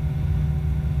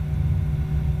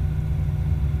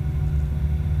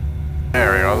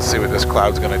 There we go. Let's see what this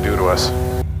cloud's going to do to us.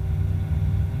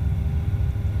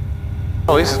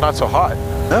 At least it's not so hot.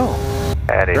 No.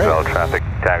 Edenvale traffic,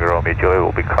 Tango Romeo Juliet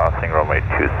will be crossing runway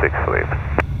 26 leave.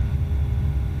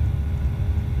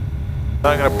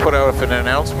 I'm going to put out an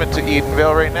announcement to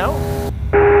Edenvale right now.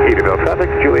 Edenvale traffic,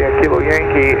 Juliet Kilo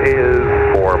Yankee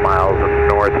is 4 miles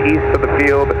northeast of the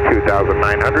field,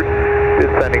 2,900.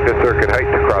 Descending to circuit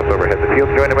height to cross overhead the field.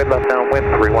 Join the mid-left downwind,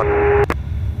 31. A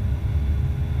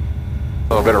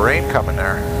little bit of rain coming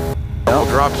there. Couple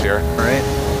drops here. Right.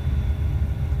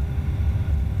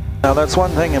 Now that's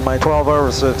one thing, in my 12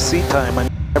 hours of seat time, I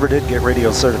never did get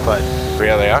radio certified.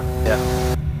 Really, yeah?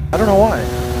 Yeah. I don't know why,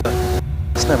 but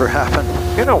it's never happened.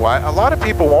 You know what? A lot of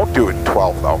people won't do it in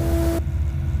 12 though.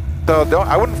 So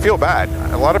I wouldn't feel bad.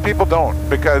 A lot of people don't,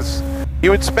 because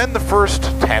you would spend the first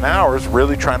 10 hours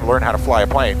really trying to learn how to fly a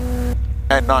plane.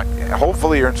 And not,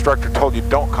 hopefully your instructor told you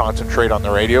don't concentrate on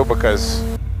the radio, because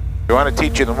we want to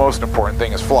teach you the most important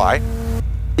thing is fly.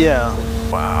 Yeah.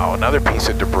 Wow, another piece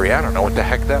of debris. I don't know what the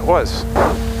heck that was.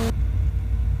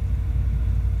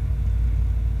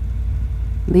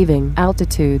 Leaving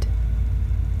altitude.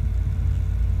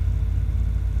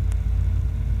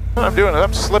 What I'm doing is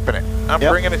I'm slipping it. I'm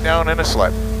bringing it down in a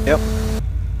slip. Yep.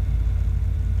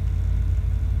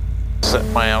 Set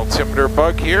my altimeter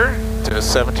bug here to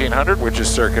 1,700, which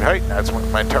is circuit height. That's what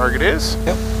my target is.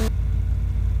 Yep.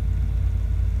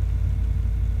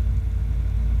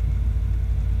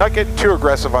 Not getting too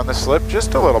aggressive on the slip,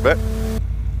 just a little bit.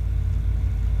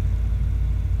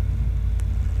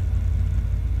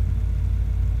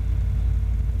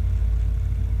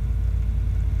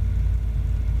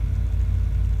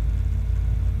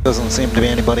 Doesn't seem to be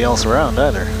anybody else around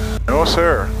either. No,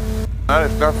 sir. Not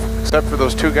enough, except for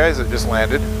those two guys that just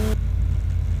landed.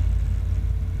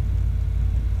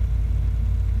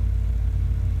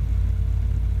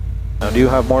 Now, do you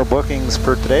have more bookings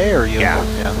for today, or you? Yeah.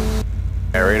 Yeah.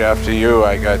 Yeah, right after you,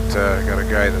 I got a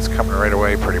guy that's coming right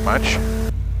away, pretty much.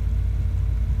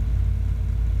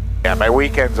 Yeah, my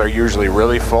weekends are usually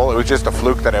really full. It was just a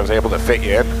fluke that I was able to fit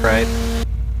you in. Right.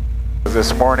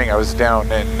 This morning I was down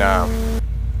in,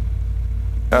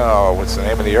 oh, what's the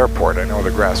name of the airport? I know the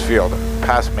grass field,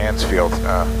 past Mansfield.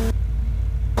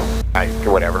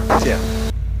 Whatever. Yeah.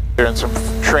 Doing some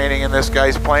training in this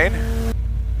guy's plane.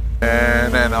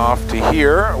 And then off to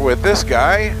here with this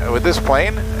guy, with this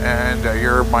plane, and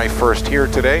you're my first here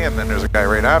today, and then there's a guy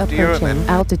right after you, and then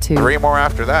altitude. 3 more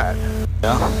after that.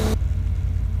 Yeah.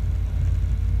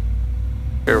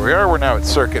 Here we are, we're now at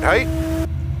circuit height.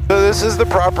 So this is the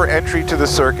proper entry to the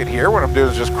circuit here. What I'm doing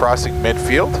is just crossing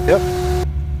midfield. Yep.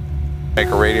 Make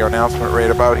a radio announcement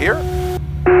right about here.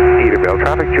 Edenvale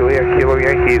traffic, Juliet Kilo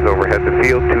Yankees overhead the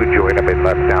field to join a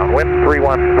mid-left downwind,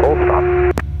 31, full stop.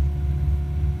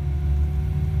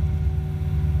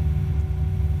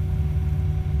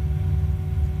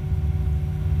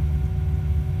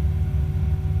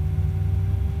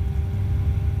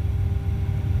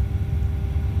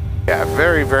 Yeah,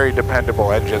 very, very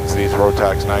dependable engines, these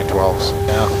Rotax 912s.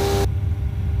 Yeah.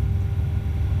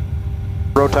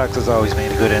 Rotax has always made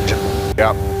a good engine.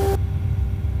 Yep.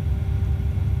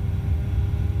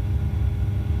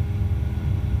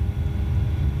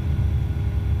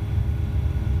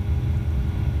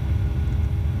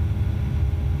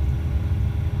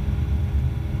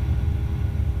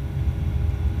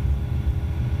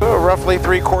 So roughly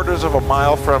 3/4 of a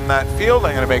mile from that field,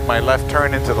 I'm going to make my left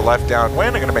turn into the left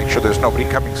downwind. I'm going to make sure there's nobody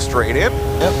coming straight in.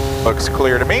 Yep. Looks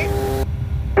clear to me.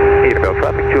 Edenvale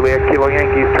traffic, Juliet Kilo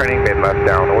Yankees turning mid-left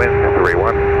downwind,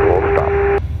 31, full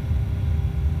stop.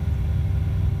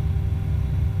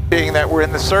 Being that we're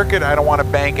in the circuit, I don't want to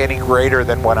bank any greater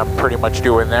than what I'm pretty much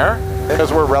doing there,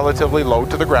 because we're relatively low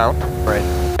to the ground. Right.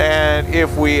 And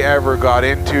if we ever got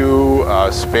into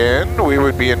a spin, we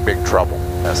would be in big trouble.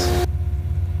 Yes.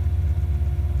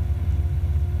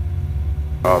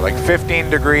 Oh, like 15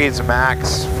 degrees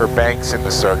max for banks in the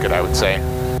circuit, I would say.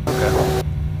 Okay.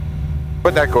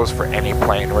 But that goes for any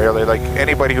plane, really. Like,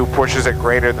 anybody who pushes it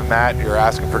greater than that, you're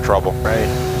asking for trouble. Right.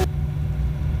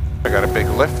 I got a big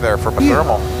lift there from a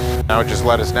thermal. Now it just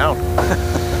let us down.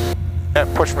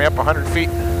 Yeah, pushed me up 100 feet.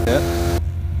 Yeah.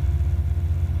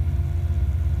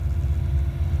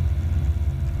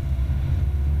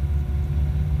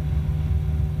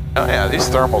 Oh yeah, these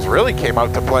thermals really came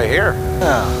out to play here.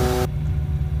 Yeah.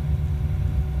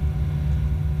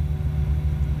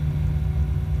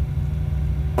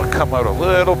 I'll come out a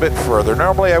little bit further.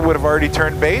 Normally I would have already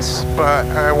turned base, but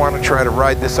I want to try to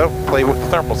ride this out and play with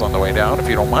the thermals on the way down, if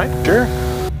you don't mind. Sure.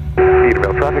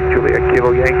 Edenvale traffic, Juliet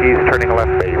Kilo Yankees, turning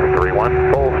left base,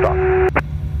 31, full stop.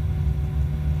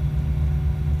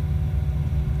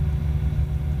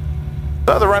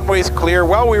 The runway's clear.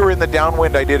 While we were in the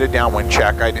downwind, I did a downwind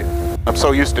check. I'm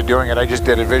so used to doing it, I just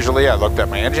did it visually. I looked at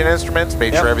my engine instruments,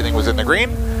 made sure everything was in the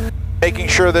green, making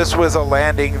sure this was a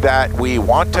landing that we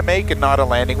want to make and not a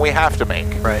landing we have to make.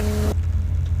 Right.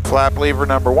 Flap lever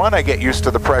number 1, I get used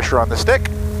to the pressure on the stick.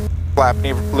 Flap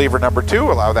lever number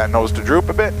 2, allow that nose to droop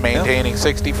a bit, maintaining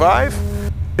 65.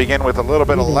 Begin with a little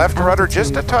bit of left rudder,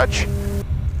 just a touch.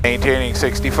 Maintaining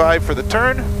 65 for the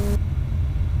turn.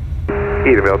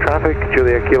 Edenvale traffic,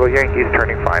 Juliet Kilo Yankees,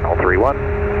 turning final,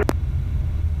 31.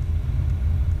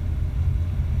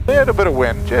 We had a bit of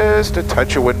wind, just a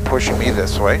touch of wind pushing me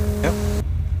this way. Yep.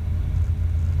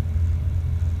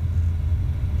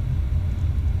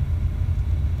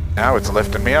 Now it's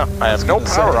lifting me up. I have no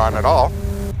power on at all.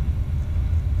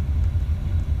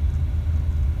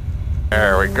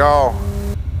 There we go.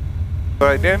 So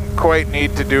I didn't quite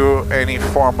need to do any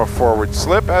form of forward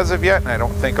slip as of yet, and I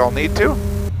don't think I'll need to.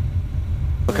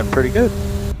 Looking pretty good.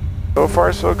 So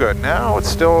far so good. Now it's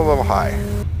still a little high.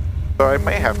 So I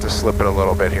may have to slip it a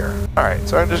little bit here. Alright,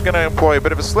 so I'm just going to employ a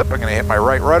bit of a slip. I'm going to hit my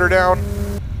right rudder down.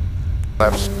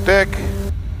 Left stick.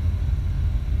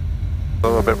 A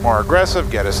little bit more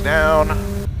aggressive, get us down.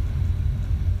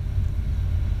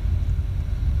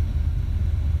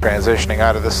 Transitioning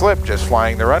out of the slip, just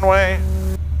flying the runway.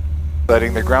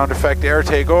 Letting the ground effect air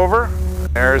take over.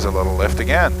 There's a little lift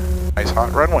again. Nice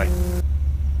hot runway.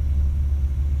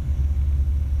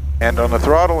 And on the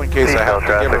throttle in case I have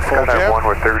to give her full jam. One,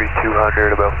 we're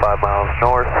 3,200, about 5 miles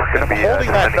north. And I'm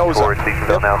holding that nose up.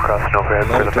 Now crossing overhead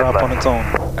Let it drop on its own.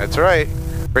 That's right.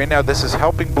 Right now this is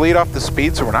helping bleed off the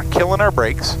speed so we're not killing our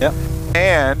brakes. Yep.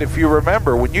 And if you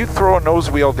remember, when you throw a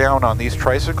nose wheel down on these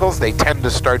tricycles, they tend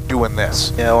to start doing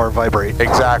this. Yeah, or vibrate.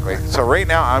 Exactly. So right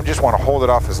now I just want to hold it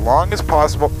off as long as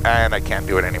possible, and I can't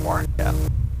do it anymore. Yeah.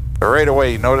 But right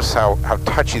away you notice how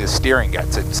touchy the steering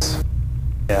gets. It's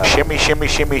shimmy, shimmy,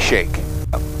 shimmy, shake.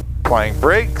 Applying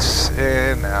brakes,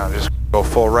 and now just go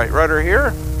full right rudder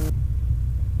here.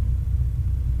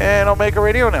 And I'll make a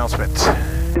radio announcement.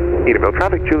 Edenvale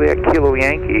traffic, Juliet Kilo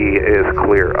Yankee is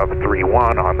clear of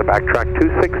 31 on the backtrack,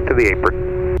 26 to the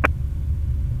apron.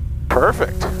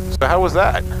 Perfect. So how was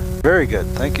that? Very good.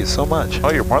 Thank you so much.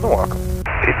 Oh, you're more than welcome.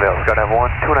 Edenvale's going to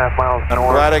have 2.5 miles I'm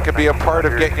glad I could be a part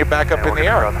of getting you back up in the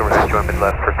air. Left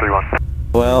for 31.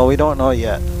 Well, we don't know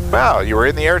yet. Well, you were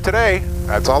in the air today.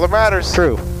 That's all that matters.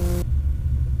 True.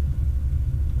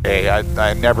 Hey,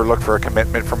 I never look for a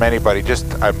commitment from anybody. Just,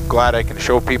 I'm glad I can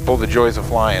show people the joys of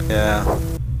flying. Yeah.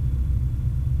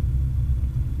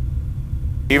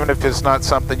 Even if it's not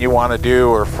something you want to do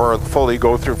or fully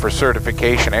go through for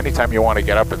certification, anytime you want to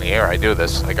get up in the air, I do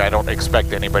this. Like, I don't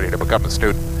expect anybody to become a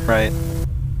student. Right.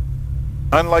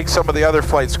 Unlike some of the other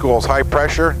flight schools, high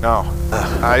pressure, no.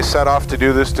 I set off to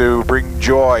do this to bring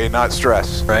joy, not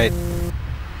stress. Right.